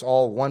heart so it's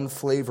all one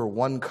flavor,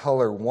 one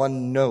color,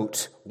 one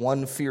note,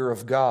 one fear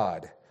of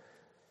God.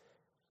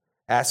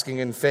 Asking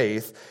in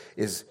faith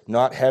is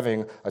not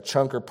having a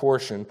chunk or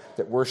portion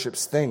that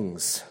worships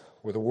things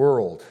or the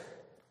world.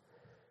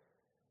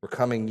 We're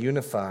coming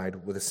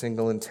unified with a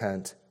single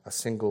intent, a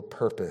single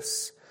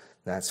purpose.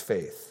 That's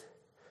faith.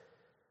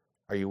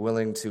 Are you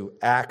willing to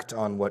act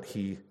on what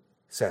he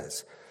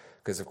says?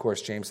 Because, of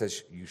course, James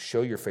says you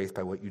show your faith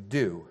by what you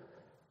do.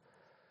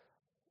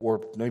 Or,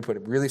 let me put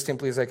it really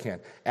simply as I can.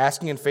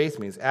 Asking in faith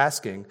means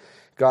asking,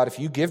 God, if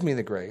you give me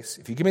the grace,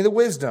 if you give me the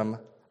wisdom,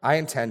 I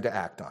intend to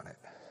act on it.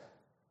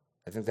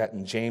 I think that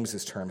in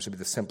James's terms would be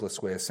the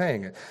simplest way of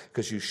saying it,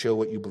 because you show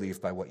what you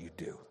believe by what you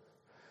do.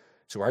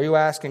 So are you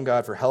asking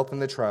God for help in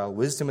the trial,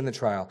 wisdom in the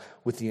trial,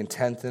 with the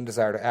intent and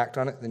desire to act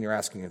on it? Then you're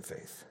asking in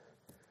faith.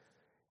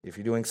 If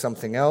you're doing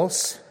something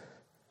else,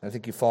 I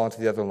think you fall into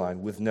the other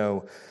line, with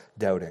no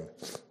doubting.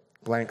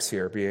 Blanks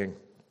here being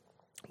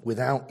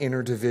without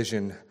inner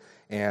division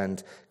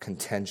and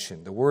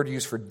contention. The word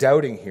used for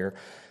doubting here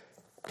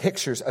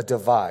pictures a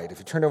divide. If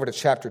you turn over to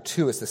chapter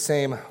 2, it's the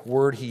same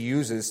word he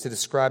uses to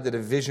describe the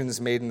divisions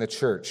made in the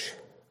church.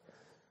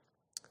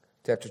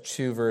 Chapter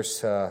 2,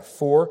 verse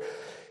 4,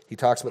 he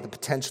talks about the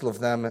potential of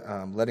them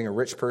letting a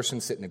rich person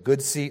sit in a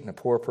good seat and a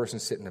poor person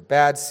sit in a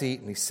bad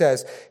seat. And he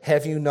says,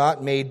 have you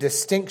not made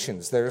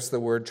distinctions? There's the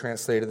word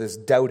translated as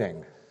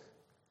doubting.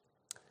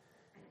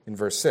 in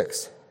verse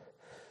 6.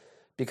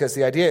 Because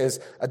the idea is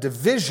a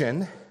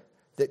division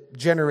that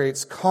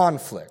generates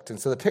conflict. And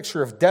so the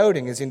picture of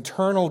doubting is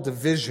internal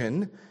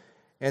division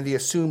and the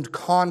assumed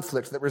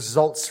conflict that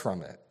results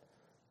from it,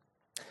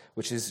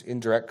 which is in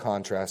direct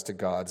contrast to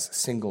God's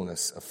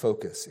singleness of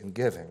focus in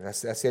giving.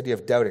 That's the idea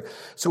of doubting.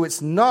 So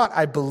it's not,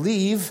 I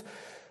believe,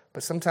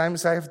 but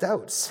sometimes I have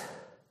doubts.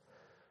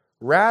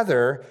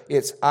 Rather,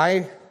 it's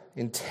I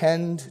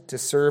intend to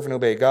serve and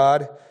obey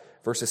God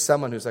versus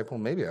someone who's like, well,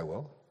 maybe I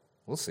will.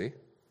 We'll see.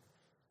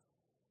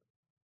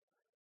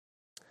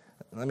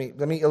 Let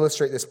me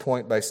illustrate this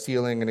point by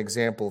stealing an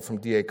example from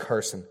D.A.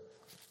 Carson.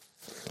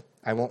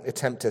 I won't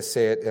attempt to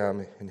say it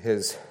in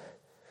his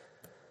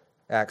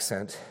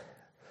accent,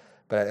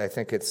 but I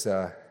think it's,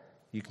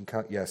 you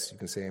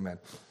can say amen.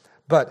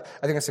 But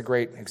I think it's a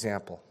great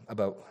example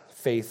about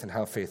faith and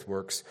how faith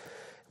works,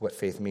 what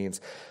faith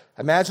means.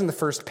 Imagine the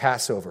first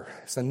Passover.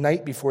 It's the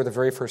night before the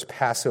very first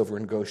Passover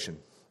in Goshen.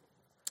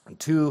 And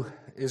two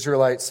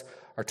Israelites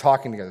are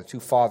talking together, two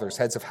fathers,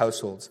 heads of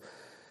households.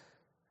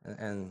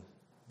 And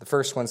the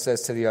first one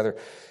says to the other,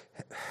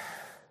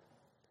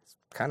 it's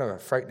kind of a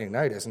frightening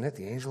night, isn't it?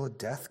 The angel of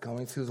death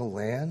going through the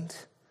land.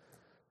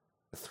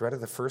 The threat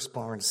of the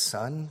firstborn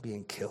son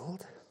being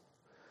killed.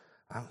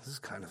 This is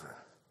kind of a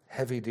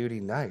heavy-duty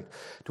night.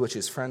 To which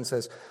his friend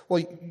says,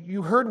 well,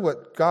 you heard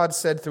what God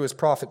said through his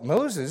prophet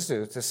Moses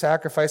to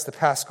sacrifice the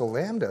paschal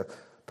lamb, to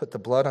put the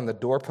blood on the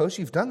doorpost.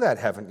 You've done that,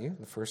 haven't you?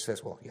 The first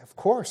says, well, yeah, of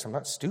course. I'm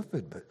not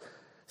stupid, but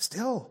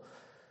still,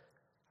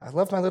 I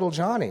love my little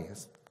Johnny.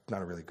 It's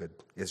not a really good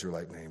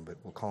Israelite name, but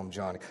we'll call him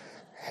Johnny.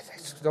 I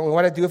just don't know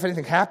what I'd do if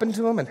anything happened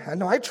to him. And I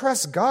know I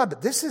trust God,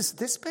 but this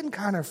has been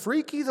kind of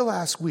freaky the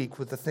last week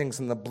with the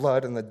things in the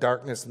blood and the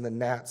darkness and the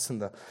gnats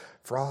and the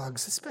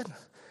frogs. It's been...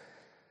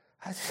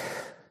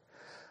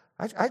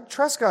 I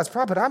trust God's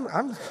prophet, but I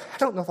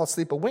don't know if I'll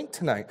sleep a wink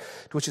tonight.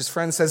 To which his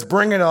friend says,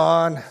 bring it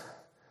on.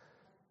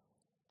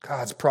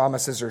 God's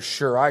promises are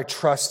sure. I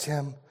trust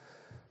him.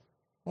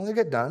 Well, they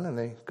get done and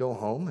they go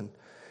home and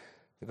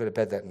they go to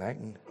bed that night.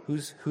 And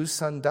whose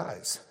son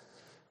dies?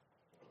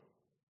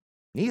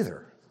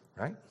 Neither,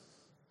 right?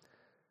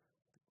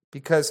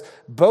 Because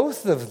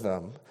both of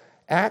them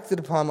acted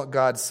upon what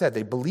God said.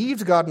 They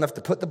believed God enough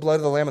to put the blood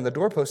of the lamb on the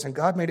doorpost, and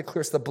God made it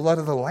clear it's the blood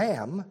of the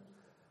lamb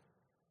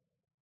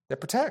that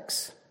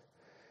protects.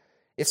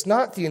 It's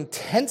not the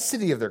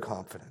intensity of their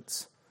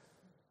confidence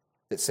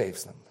that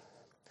saves them.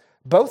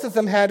 Both of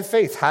them had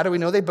faith. How do we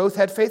know they both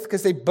had faith?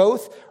 Because they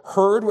both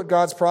heard what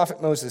God's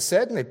prophet Moses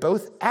said, and they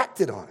both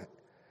acted on it.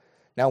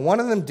 Now, one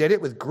of them did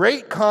it with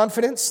great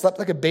confidence, slept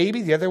like a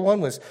baby. The other one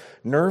was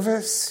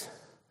nervous.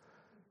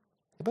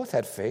 They both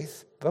had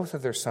faith. Both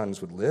of their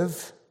sons would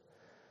live.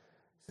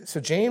 So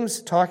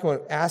James, talking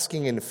about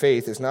asking in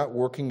faith, is not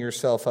working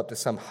yourself up to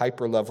some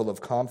hyper level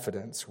of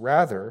confidence.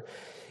 Rather,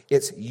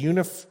 it's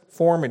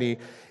uniformity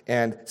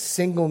and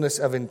singleness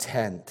of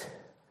intent.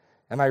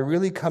 Am I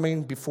really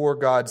coming before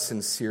God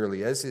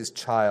sincerely, as his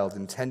child,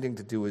 intending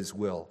to do his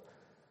will?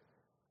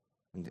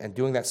 And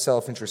doing that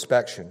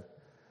self-introspection.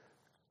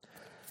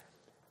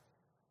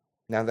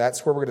 Now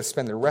that's where we're going to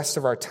spend the rest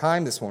of our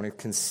time this morning,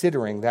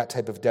 considering that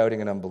type of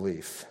doubting and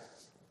unbelief.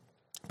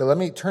 But let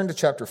me turn to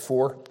chapter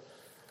 4.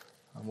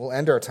 We'll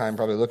end our time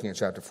probably looking at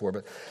chapter 4,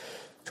 but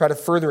try to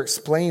further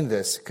explain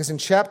this. Because in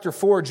chapter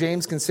 4,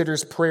 James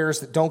considers prayers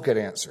that don't get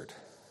answered.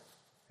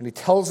 And he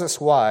tells us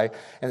why,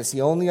 and it's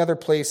the only other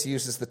place he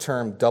uses the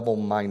term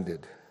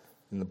double-minded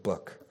in the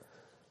book.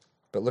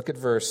 But look at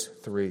verse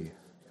 3.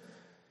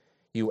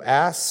 You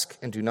ask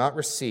and do not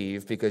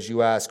receive because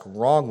you ask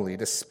wrongly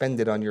to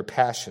spend it on your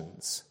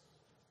passions.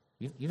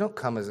 You don't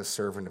come as a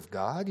servant of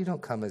God. You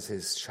don't come as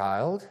his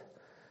child.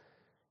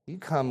 You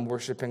come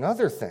worshiping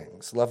other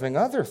things, loving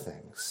other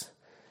things.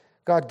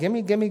 God, give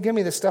me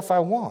the stuff I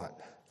want.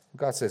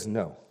 God says,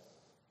 no.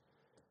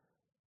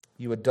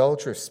 You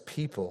adulterous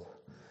people,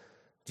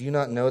 do you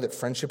not know that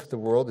friendship with the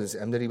world is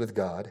enmity with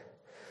God?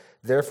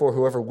 Therefore,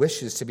 whoever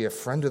wishes to be a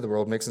friend of the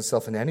world makes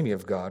himself an enemy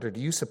of God. Or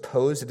do you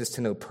suppose it is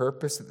to no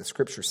purpose that the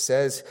Scripture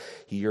says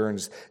he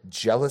yearns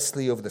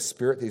jealously over the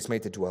Spirit that he's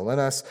made to dwell in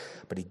us?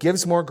 But he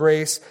gives more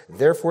grace.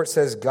 Therefore, it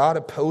says, God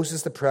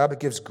opposes the proud,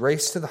 but gives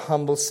grace to the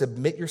humble.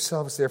 Submit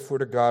yourselves, therefore,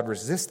 to God.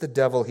 Resist the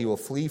devil, he will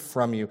flee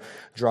from you.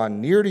 Draw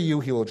near to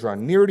you, he will draw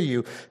near to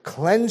you.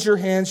 Cleanse your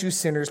hands, you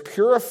sinners.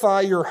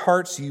 Purify your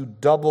hearts, you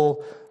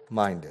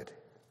double-minded.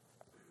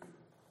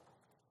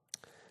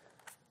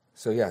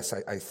 So yes,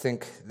 I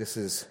think this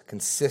is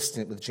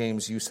consistent with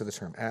James' use of the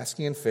term.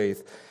 Asking in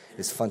faith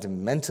is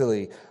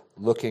fundamentally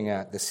looking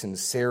at the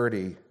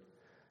sincerity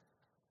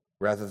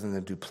rather than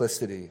the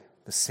duplicity,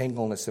 the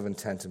singleness of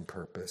intent and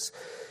purpose.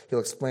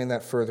 He'll explain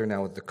that further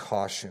now with the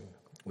caution.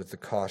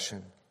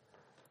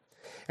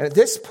 And at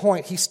this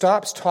point, he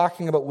stops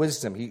talking about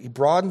wisdom. He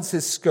broadens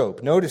his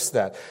scope. Notice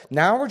that.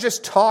 Now we're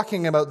just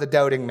talking about the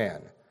doubting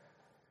man.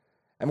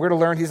 And we're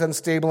going to learn he's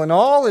unstable in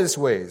all his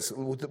ways.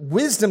 The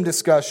wisdom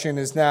discussion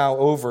is now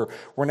over.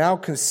 We're now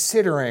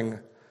considering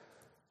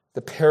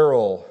the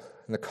peril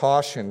and the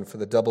caution for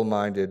the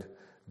double-minded,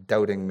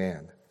 doubting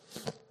man.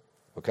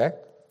 Okay?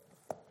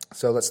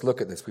 So let's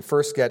look at this. We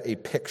first get a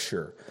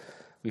picture.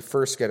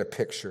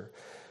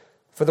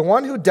 For the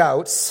one who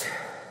doubts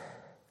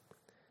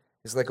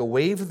is like a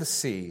wave of the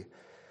sea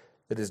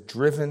that is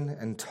driven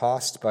and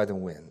tossed by the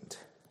wind.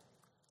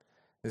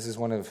 This is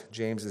one of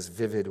James's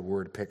vivid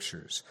word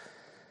pictures.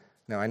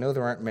 Now, I know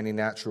there aren't many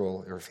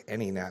natural, or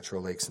any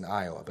natural lakes in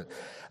Iowa, but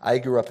I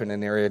grew up in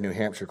an area in New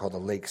Hampshire called the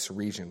Lakes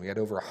Region. We had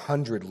over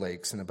 100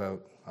 lakes in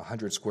about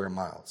 100 square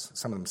miles,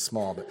 some of them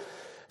small. But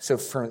so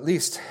for at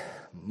least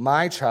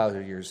my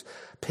childhood years,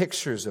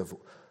 pictures of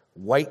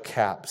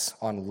whitecaps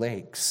on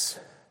lakes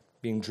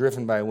being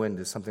driven by wind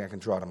is something I can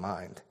draw to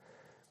mind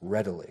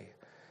readily.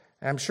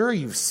 And I'm sure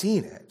you've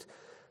seen it.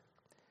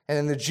 And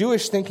in the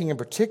Jewish thinking in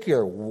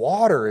particular,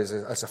 water is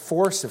a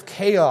force of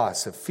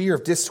chaos, of fear,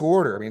 of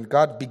disorder. I mean,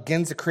 God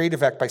begins a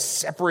creative act by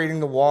separating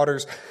the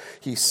waters.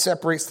 He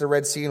separates the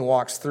Red Sea and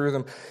walks through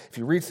them. If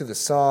you read through the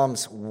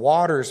Psalms,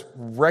 waters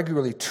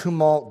regularly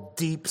tumult,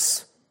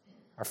 deeps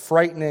are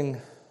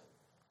frightening,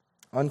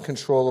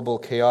 uncontrollable,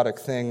 chaotic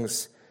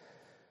things.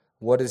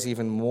 What is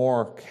even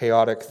more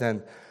chaotic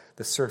than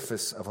the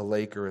surface of a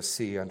lake or a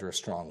sea under a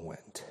strong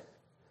wind? And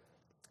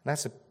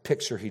that's a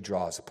picture he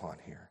draws upon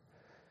here.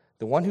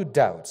 The one who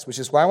doubts, which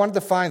is why I wanted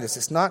to find this.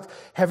 It's not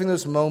having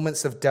those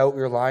moments of doubt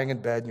where you're lying in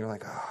bed and you're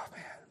like, oh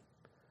man,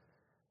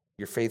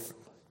 your faith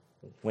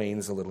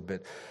wanes a little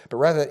bit. But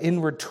rather that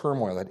inward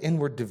turmoil, that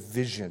inward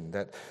division,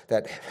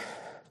 that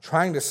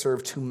trying to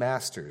serve two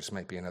masters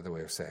might be another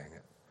way of saying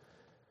it.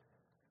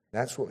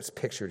 That's what was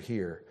pictured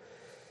here.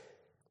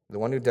 The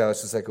one who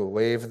doubts is like a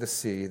wave of the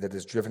sea that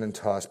is driven and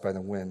tossed by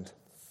the wind.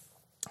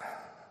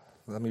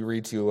 Let me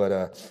read to you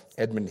what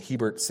Edmund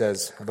Hebert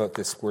says about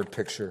this word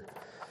picture.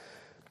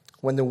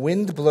 When the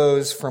wind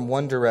blows from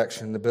one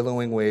direction, the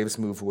billowing waves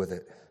move with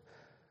it.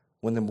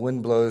 When the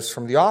wind blows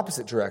from the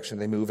opposite direction,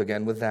 they move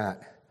again with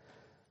that.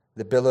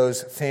 The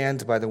billows,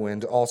 fanned by the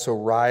wind, also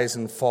rise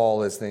and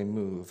fall as they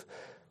move.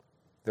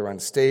 They're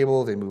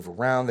unstable, they move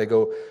around, they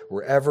go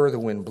wherever the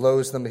wind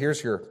blows them.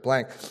 Here's your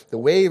blank. The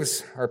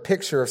waves are a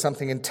picture of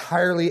something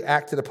entirely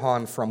acted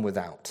upon from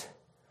without.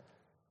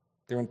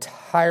 They're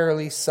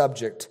entirely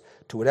subject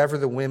to whatever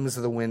the whims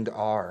of the wind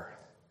are.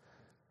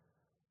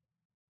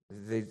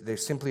 They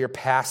simply are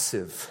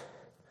passive.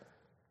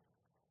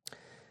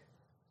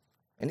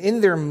 And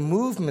in their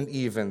movement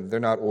even, they're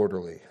not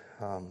orderly.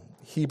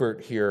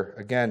 Hebert here,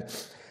 again,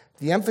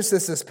 the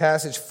emphasis of this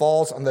passage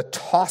falls on the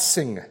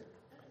tossing,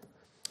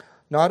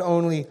 not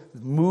only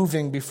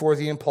moving before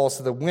the impulse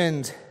of the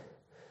wind,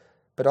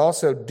 but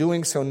also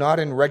doing so not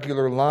in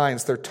regular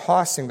lines. They're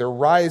tossing, they're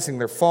rising,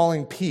 they're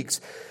falling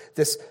peaks.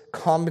 This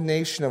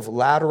combination of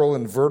lateral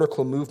and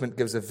vertical movement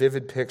gives a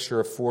vivid picture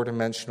of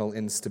four-dimensional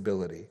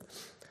instability.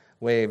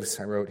 Waves,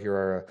 I wrote here,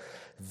 are a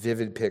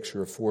vivid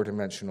picture of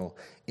four-dimensional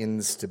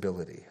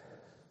instability.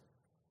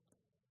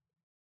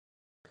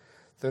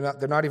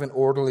 They're not even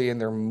orderly in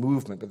their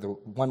movement, but the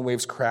one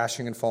wave's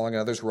crashing and falling,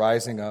 and others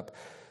rising up.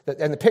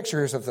 And the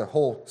picture is of the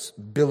whole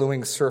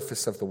billowing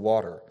surface of the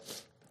water.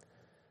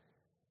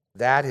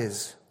 That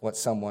is what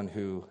someone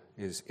who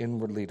is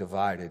inwardly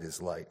divided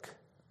is like.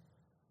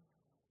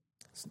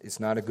 It's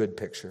not a good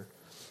picture.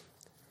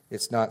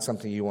 It's not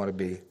something you want to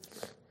be.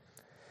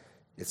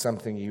 It's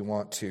something you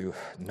want to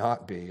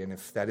not be. And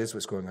if that is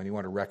what's going on, you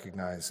want to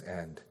recognize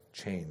and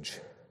change.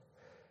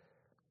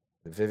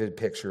 The vivid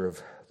picture of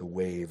the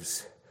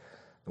waves.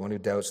 The one who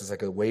doubts is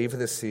like a wave of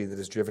the sea that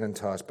is driven and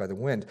tossed by the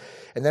wind.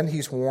 And then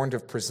he's warned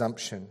of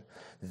presumption.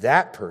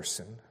 That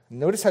person,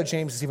 notice how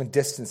James is even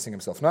distancing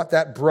himself. Not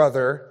that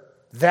brother,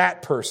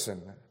 that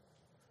person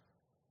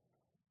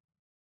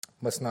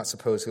must not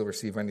suppose he'll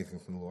receive anything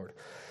from the Lord.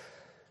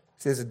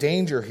 So there's a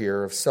danger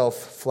here of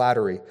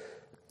self-flattery.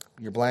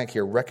 Your blank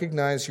here,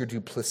 recognize your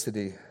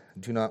duplicity.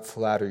 Do not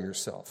flatter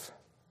yourself.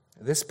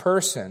 This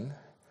person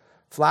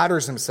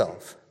flatters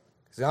himself.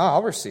 He says,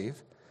 I'll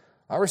receive.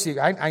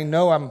 I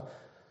know I'm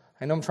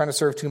trying to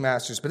serve two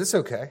masters, but it's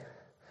okay.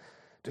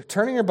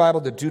 Turning your Bible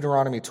to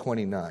Deuteronomy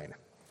 29.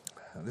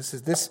 This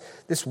is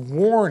this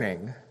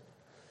warning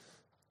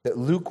that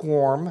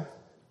lukewarm,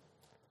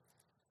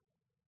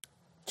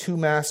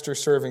 two-master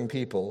serving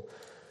people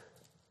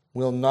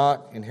will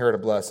not inherit a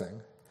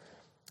blessing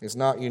is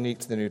not unique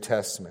to the New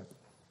Testament.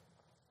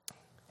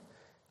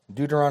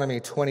 Deuteronomy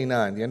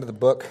 29, the end of the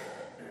book,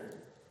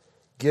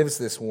 gives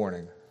this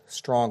warning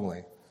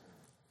strongly.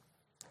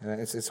 And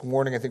it's a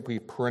warning I think we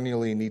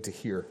perennially need to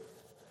hear.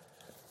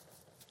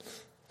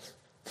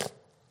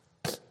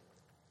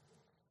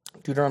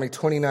 Deuteronomy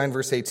 29,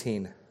 verse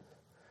 18.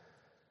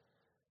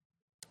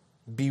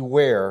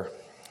 Beware,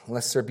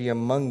 lest there be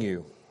among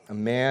you a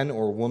man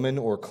or woman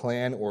or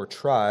clan or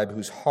tribe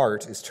whose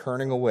heart is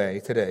turning away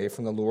today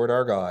from the Lord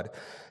our God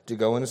to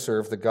go and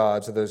serve the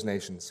gods of those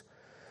nations.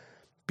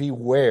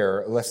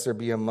 Beware, lest there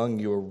be among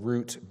you a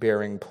root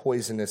bearing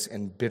poisonous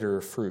and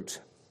bitter fruit.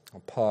 I'll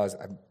pause.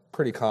 I'm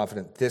pretty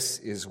confident this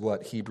is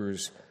what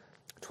Hebrews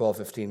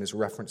 12:15 is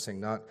referencing,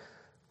 not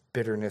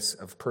bitterness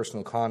of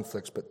personal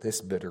conflicts, but this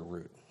bitter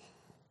root.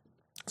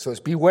 So it's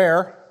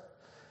beware.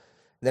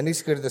 Then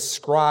he's going to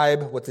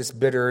describe what this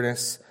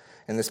bitterness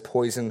and this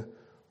poison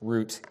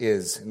root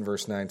is in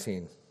verse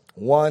 19.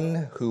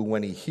 One who,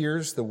 when he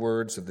hears the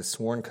words of the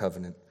sworn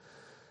covenant,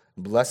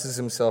 blesses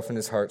himself in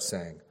his heart,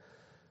 saying,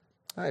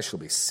 I shall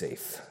be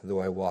safe, though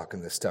I walk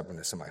in the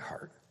stubbornness of my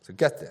heart. So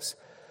get this.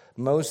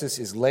 Moses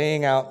is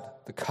laying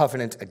out the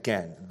covenant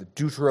again, the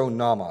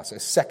Deuteronomos, a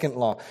second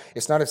law.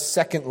 It's not a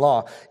second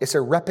law, it's a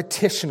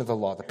repetition of the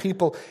law. The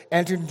people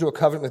entered into a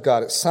covenant with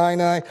God at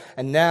Sinai,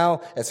 and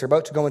now, as they're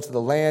about to go into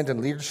the land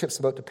and leadership's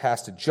about to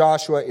pass to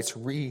Joshua, it's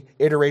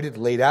reiterated,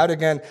 laid out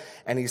again,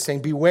 and he's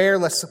saying, beware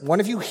lest one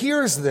of you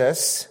hears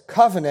this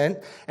covenant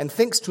and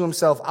thinks to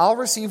himself, I'll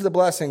receive the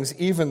blessings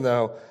even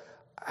though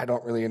I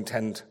don't really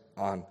intend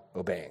on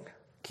obeying,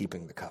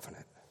 keeping the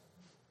covenant.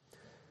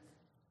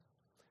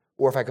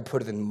 Or if I could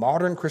put it in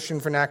modern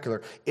Christian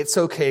vernacular, it's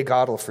okay,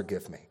 God will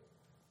forgive me.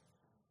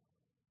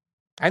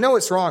 I know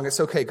it's wrong, it's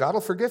okay, God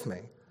will forgive me.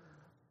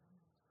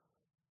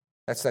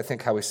 That's, I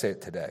think, how we say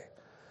it today.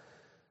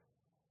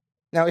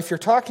 Now, if you're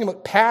talking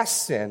about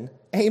past sin,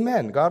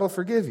 amen, God will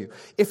forgive you.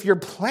 If you're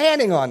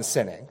planning on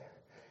sinning,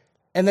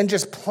 and then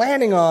just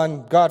planning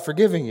on God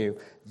forgiving you,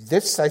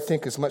 this, I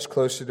think, is much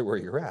closer to where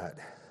you're at.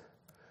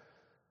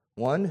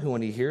 One who,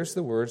 when he hears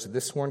the words of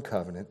this sworn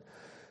covenant,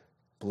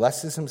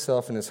 blesses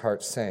himself in his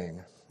heart,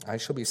 saying, I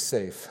shall be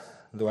safe,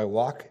 though I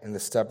walk in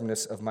the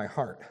stubbornness of my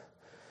heart.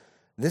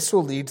 This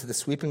will lead to the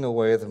sweeping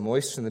away of the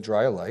moist and the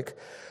dry alike.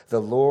 The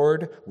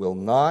Lord will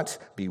not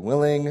be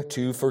willing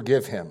to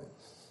forgive him,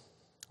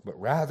 but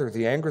rather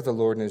the anger of the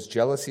Lord and his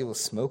jealousy will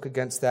smoke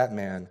against that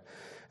man,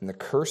 and the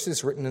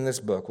curses written in this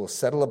book will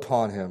settle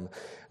upon him,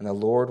 and the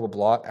Lord will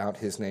blot out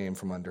his name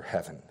from under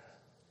heaven.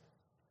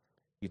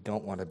 You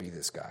don't want to be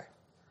this guy.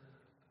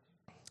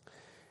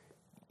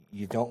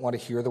 You don't want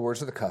to hear the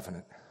words of the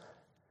covenant,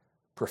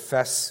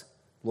 profess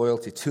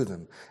loyalty to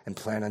them, and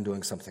plan on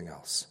doing something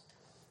else.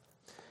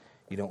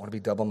 You don't want to be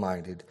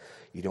double-minded.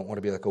 You don't want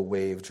to be like a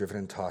wave driven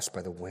and tossed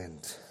by the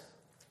wind.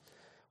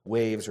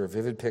 Waves are a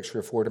vivid picture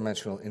of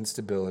four-dimensional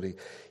instability.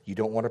 You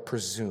don't want to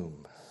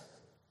presume.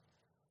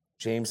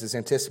 James is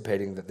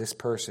anticipating that this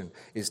person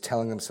is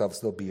telling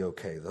themselves they'll be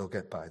okay, they'll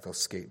get by, they'll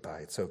skate by,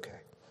 it's okay.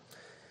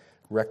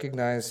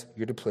 Recognize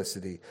your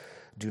duplicity.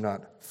 Do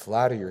not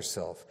flatter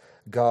yourself.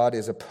 God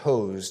is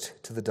opposed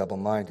to the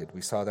double-minded. We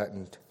saw that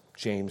in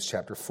James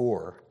chapter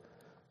 4.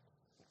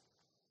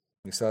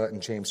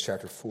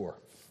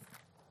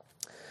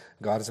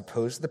 God is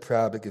opposed to the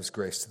proud, but gives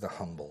grace to the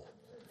humble.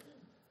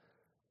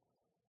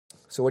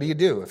 So what do you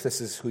do if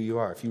this is who you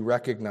are? If you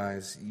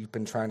recognize you've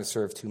been trying to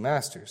serve two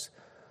masters?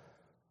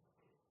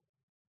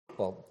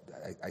 Well,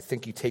 I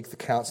think you take the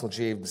counsel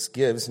James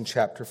gives in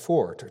chapter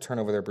 4. Turn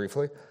over there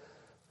briefly.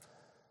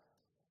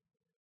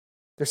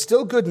 There's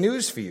still good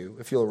news for you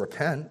if you'll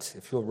repent,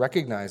 if you'll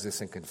recognize this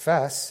and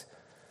confess.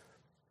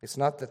 It's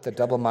not that the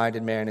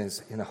double-minded man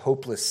is in a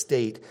hopeless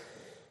state.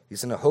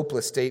 He's in a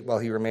hopeless state while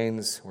he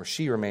remains, or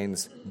she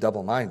remains,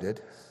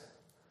 double-minded.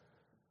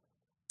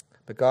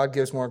 But God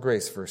gives more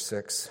grace, verse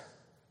 6.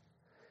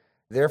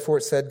 Therefore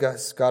it said,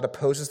 God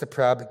opposes the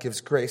proud, but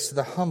gives grace to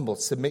the humble.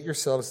 Submit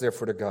yourselves,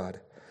 therefore, to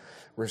God.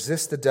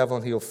 Resist the devil,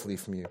 and he will flee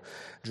from you.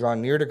 Draw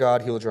near to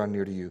God, he will draw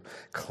near to you.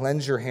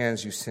 Cleanse your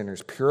hands, you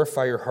sinners.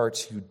 Purify your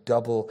hearts, you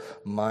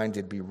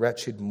double-minded. Be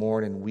wretched,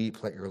 mourn, and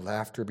weep. Let your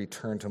laughter be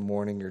turned to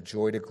mourning, your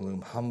joy to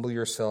gloom. Humble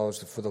yourselves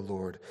before the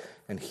Lord,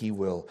 and he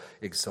will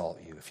exalt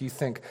you. If you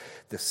think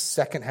the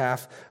second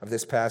half of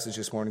this passage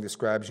this morning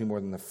describes you more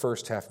than the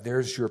first half,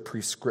 there's your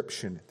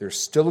prescription. There's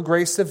still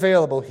grace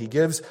available. He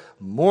gives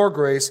more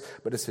grace,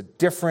 but it's a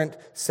different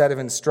set of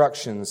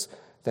instructions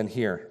than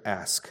here.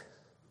 Ask.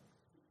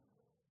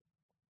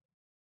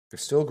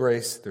 There's still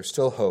grace, there's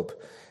still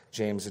hope.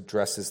 James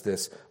addresses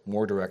this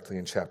more directly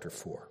in chapter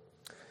 4.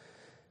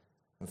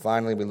 And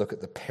finally, we look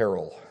at the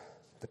peril.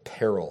 The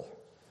peril.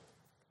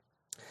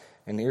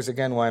 And here's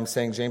again why I'm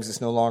saying James is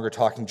no longer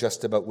talking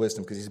just about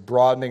wisdom, because he's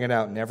broadening it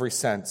out in every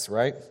sense,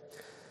 right?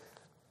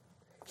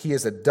 He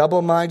is a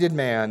double-minded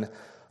man,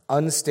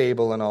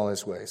 unstable in all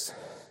his ways.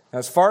 Now,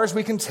 as far as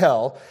we can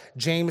tell,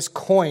 James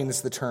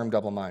coins the term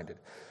double-minded.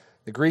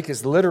 The Greek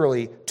is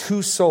literally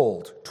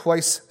two-souled,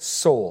 twice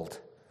souled.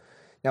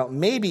 Now,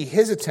 maybe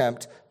his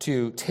attempt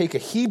to take a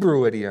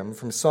Hebrew idiom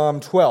from Psalm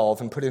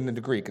 12 and put it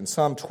into Greek. In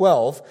Psalm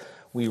 12,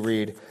 we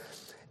read,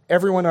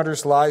 everyone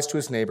utters lies to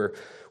his neighbor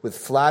with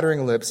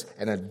flattering lips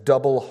and a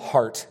double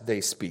heart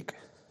they speak.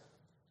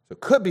 So it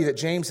could be that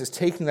James is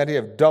taking that idea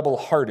of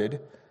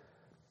double-hearted,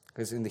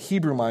 because in the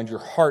Hebrew mind, your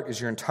heart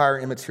is your entire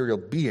immaterial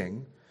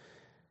being,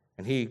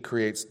 and he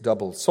creates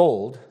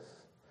double-souled.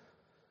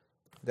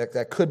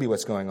 That could be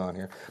what's going on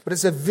here. But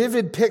it's a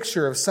vivid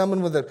picture of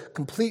someone with a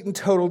complete and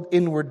total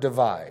inward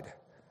divide.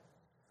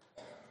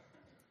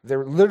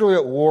 They're literally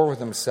at war with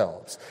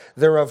themselves.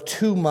 They're of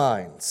two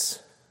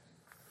minds.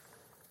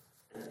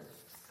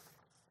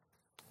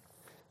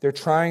 They're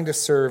trying to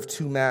serve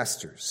two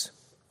masters.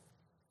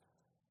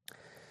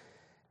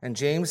 And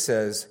James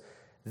says,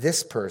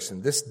 this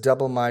person, this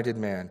double-minded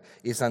man,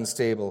 is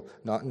unstable,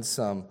 not in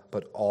some,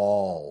 but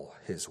all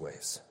his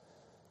ways.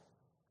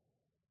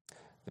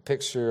 The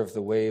picture of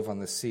the wave on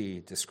the sea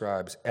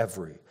describes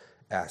every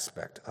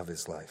aspect of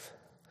his life.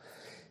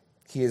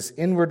 He is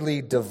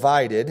inwardly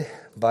divided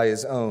by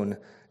his own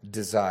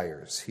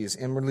desires. He is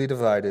inwardly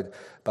divided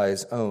by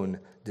his own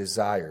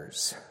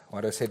desires.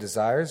 Why do I say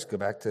desires? Go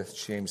back to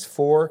James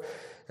 4,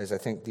 as I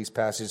think these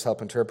passages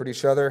help interpret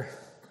each other.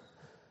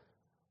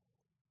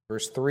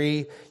 Verse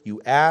 3,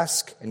 you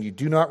ask and you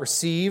do not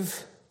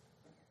receive.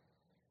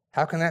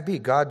 How can that be?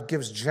 God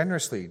gives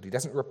generously. He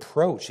doesn't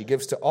reproach. He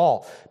gives to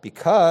all.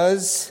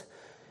 Because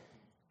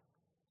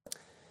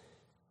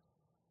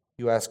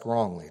you ask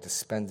wrongly to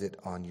spend it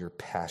on your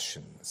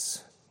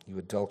passions. You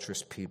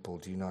adulterous people,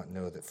 do you not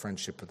know that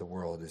friendship with the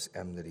world is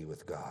enmity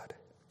with God?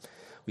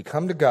 We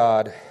come to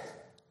God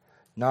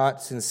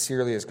not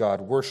sincerely as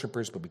God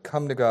worshipers, but we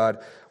come to God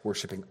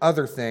worshiping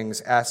other things,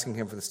 asking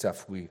him for the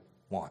stuff we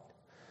want.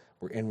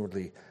 We're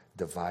inwardly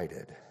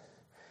divided.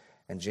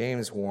 And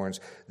James warns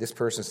this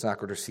person's not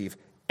going to receive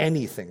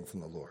anything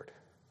from the Lord,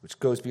 which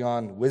goes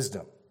beyond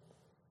wisdom.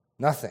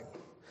 Nothing.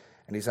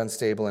 And he's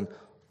unstable in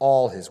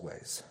all his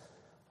ways.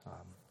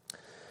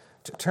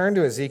 To turn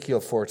to Ezekiel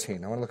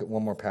 14. I want to look at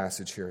one more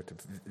passage here to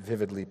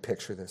vividly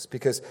picture this.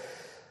 Because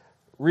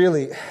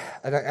really,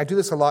 and I do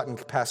this a lot in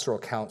pastoral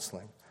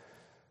counseling.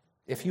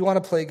 If you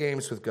want to play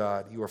games with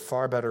God, you are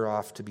far better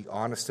off to be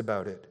honest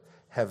about it,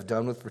 have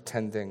done with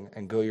pretending,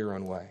 and go your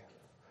own way.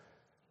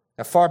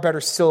 Now, far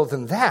better still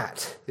than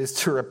that is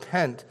to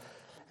repent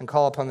and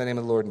call upon the name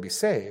of the Lord and be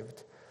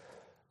saved.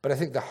 But I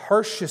think the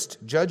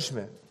harshest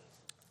judgment,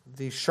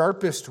 the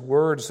sharpest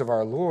words of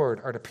our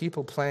Lord are to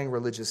people playing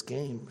religious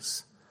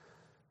games.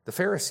 The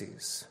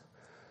Pharisees.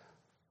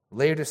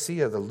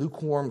 Laodicea, the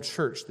lukewarm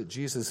church that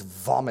Jesus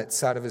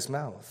vomits out of his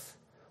mouth.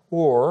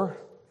 Or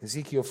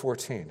Ezekiel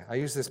 14. I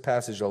use this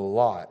passage a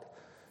lot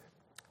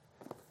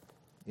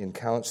in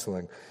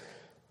counseling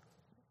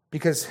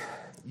because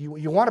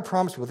you want to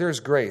promise people there is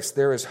grace,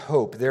 there is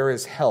hope, there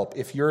is help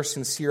if you're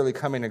sincerely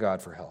coming to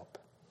God for help.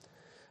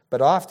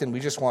 But often we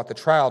just want the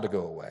trial to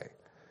go away.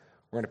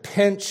 We're in a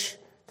pinch,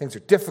 things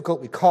are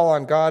difficult, we call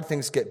on God,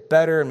 things get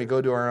better, and we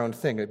go do our own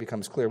thing. It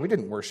becomes clear we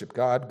didn't worship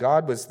God.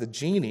 God was the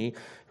genie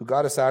who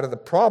got us out of the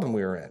problem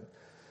we were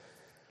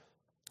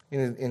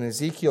in. In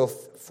Ezekiel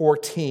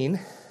 14,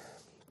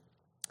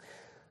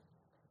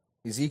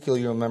 Ezekiel,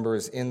 you remember,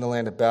 is in the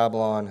land of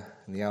Babylon,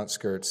 in the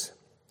outskirts.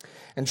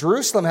 And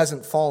Jerusalem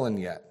hasn't fallen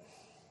yet.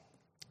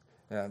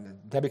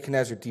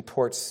 Nebuchadnezzar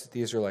deports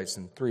the Israelites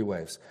in 3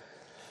 waves.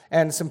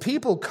 And some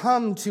people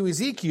come to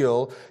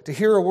Ezekiel to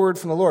hear a word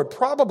from the Lord.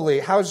 Probably,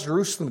 how's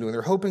Jerusalem doing?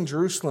 They're hoping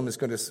Jerusalem is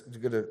going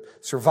to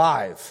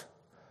survive.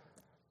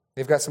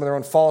 They've got some of their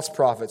own false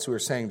prophets who are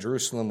saying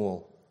Jerusalem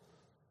will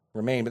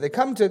remain. But they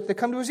come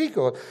to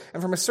Ezekiel,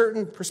 and from a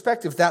certain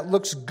perspective, that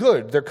looks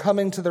good. They're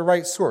coming to the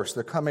right source.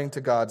 They're coming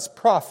to God's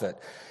prophet.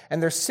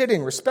 And they're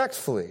sitting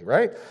respectfully,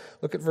 right?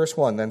 Look at verse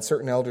 1. Then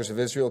certain elders of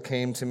Israel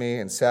came to me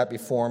and sat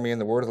before me,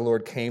 and the word of the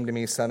Lord came to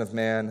me, Son of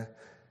man.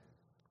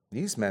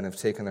 These men have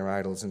taken their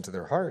idols into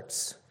their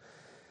hearts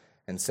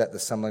and set the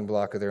stumbling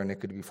block of their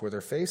iniquity before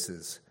their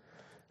faces.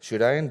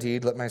 Should I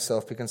indeed let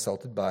myself be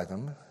consulted by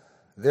them?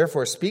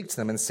 Therefore speak to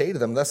them and say to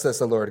them, Thus says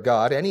the Lord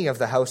God, any of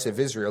the house of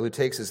Israel who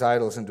takes his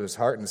idols into his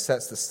heart and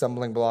sets the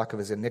stumbling block of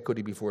his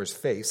iniquity before his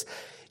face,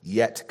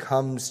 yet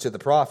comes to the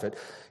prophet.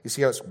 You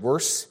see how it's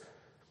worse?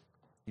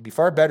 It'd be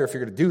far better if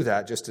you're going to do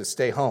that just to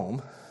stay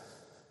home.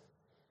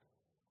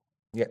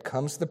 Yet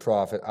comes to the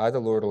prophet, I, the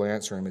Lord, will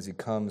answer him as he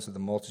comes with the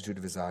multitude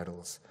of his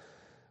idols,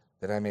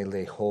 that I may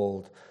lay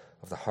hold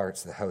of the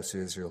hearts of the house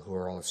of Israel who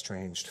are all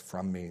estranged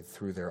from me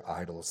through their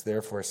idols.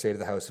 Therefore I say to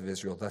the house of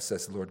Israel, Thus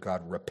says the Lord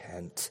God,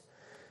 repent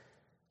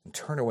and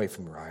turn away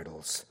from your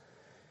idols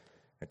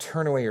and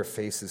turn away your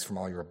faces from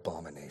all your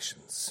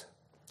abominations.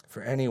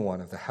 For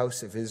anyone of the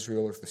house of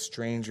Israel or the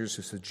strangers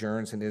who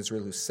sojourns in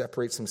Israel, who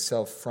separates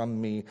himself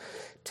from me,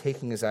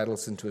 taking his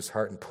idols into his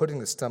heart and putting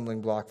the stumbling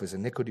block of his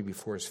iniquity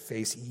before his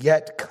face,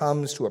 yet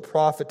comes to a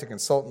prophet to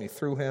consult me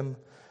through him,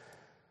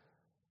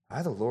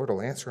 I, the Lord,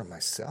 will answer him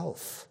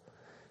myself.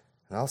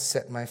 And I'll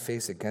set my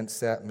face against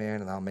that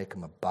man, and I'll make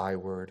him a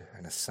byword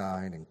and a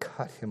sign, and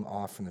cut him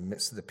off from the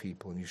midst of the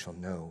people, and you shall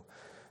know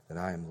that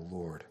I am the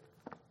Lord.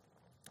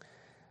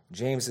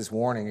 James is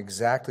warning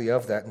exactly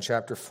of that in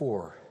chapter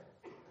 4.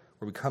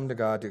 Where we come to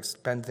God to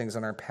spend things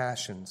on our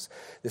passions.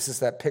 This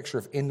is that picture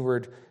of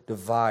inward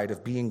divide,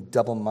 of being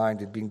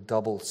double-minded, being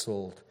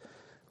double-souled,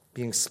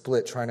 being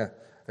split, trying to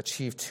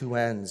achieve 2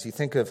 ends. You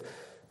think of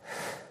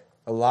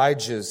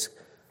Elijah's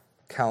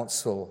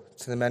counsel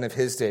to the men of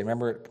his day.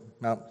 Remember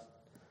the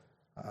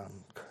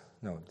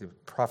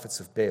prophets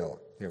of Baal.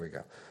 Here we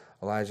go.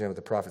 Elijah with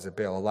the prophets of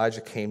Baal.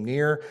 Elijah came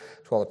near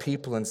to all the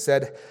people and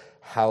said,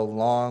 How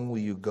long will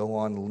you go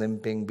on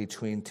limping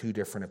between 2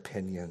 different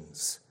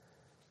opinions?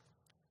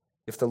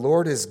 If the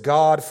Lord is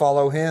God,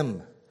 follow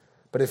him.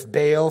 But if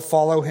Baal,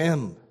 follow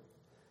him.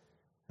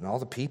 And all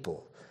the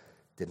people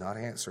did not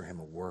answer him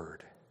a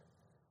word.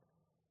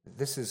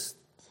 This is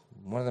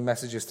one of the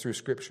messages through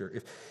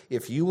Scripture.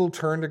 If you will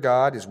turn to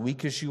God, as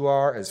weak as you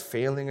are, as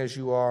failing as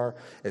you are,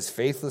 as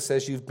faithless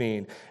as you've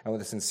been, and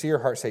with a sincere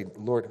heart say,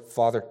 Lord,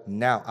 Father,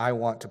 now I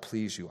want to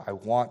please you. I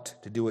want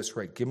to do what's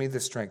right. Give me the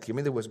strength. Give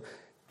me the wisdom.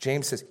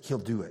 James says he'll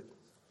do it.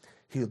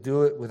 He'll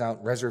do it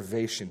without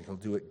reservation. He'll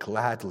do it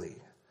gladly.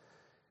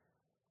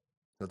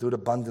 He'll do it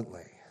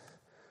abundantly.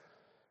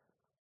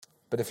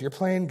 But if you're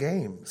playing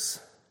games,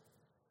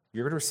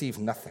 you're going to receive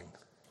nothing.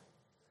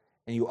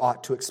 And you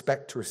ought to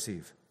expect to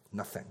receive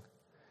nothing.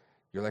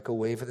 You're like a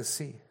wave of the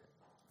sea,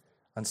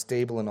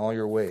 unstable in all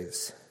your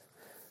ways.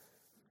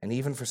 And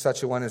even for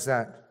such a one as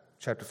that,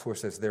 chapter 4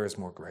 says, there is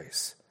more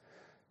grace.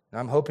 Now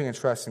I'm hoping and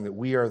trusting that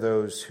we are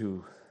those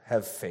who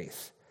have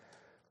faith,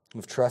 who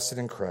have trusted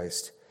in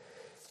Christ.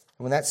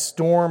 And when that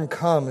storm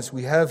comes,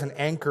 we have an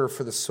anchor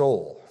for the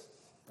soul.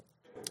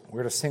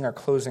 We're going to sing our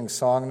closing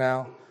song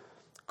now,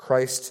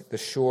 Christ, the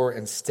sure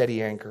and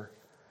steady anchor.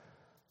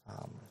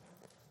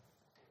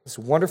 There's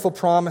wonderful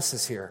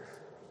promises here,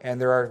 and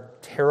there are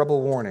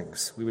terrible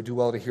warnings. We would do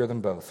well to hear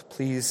them both.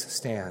 Please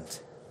stand.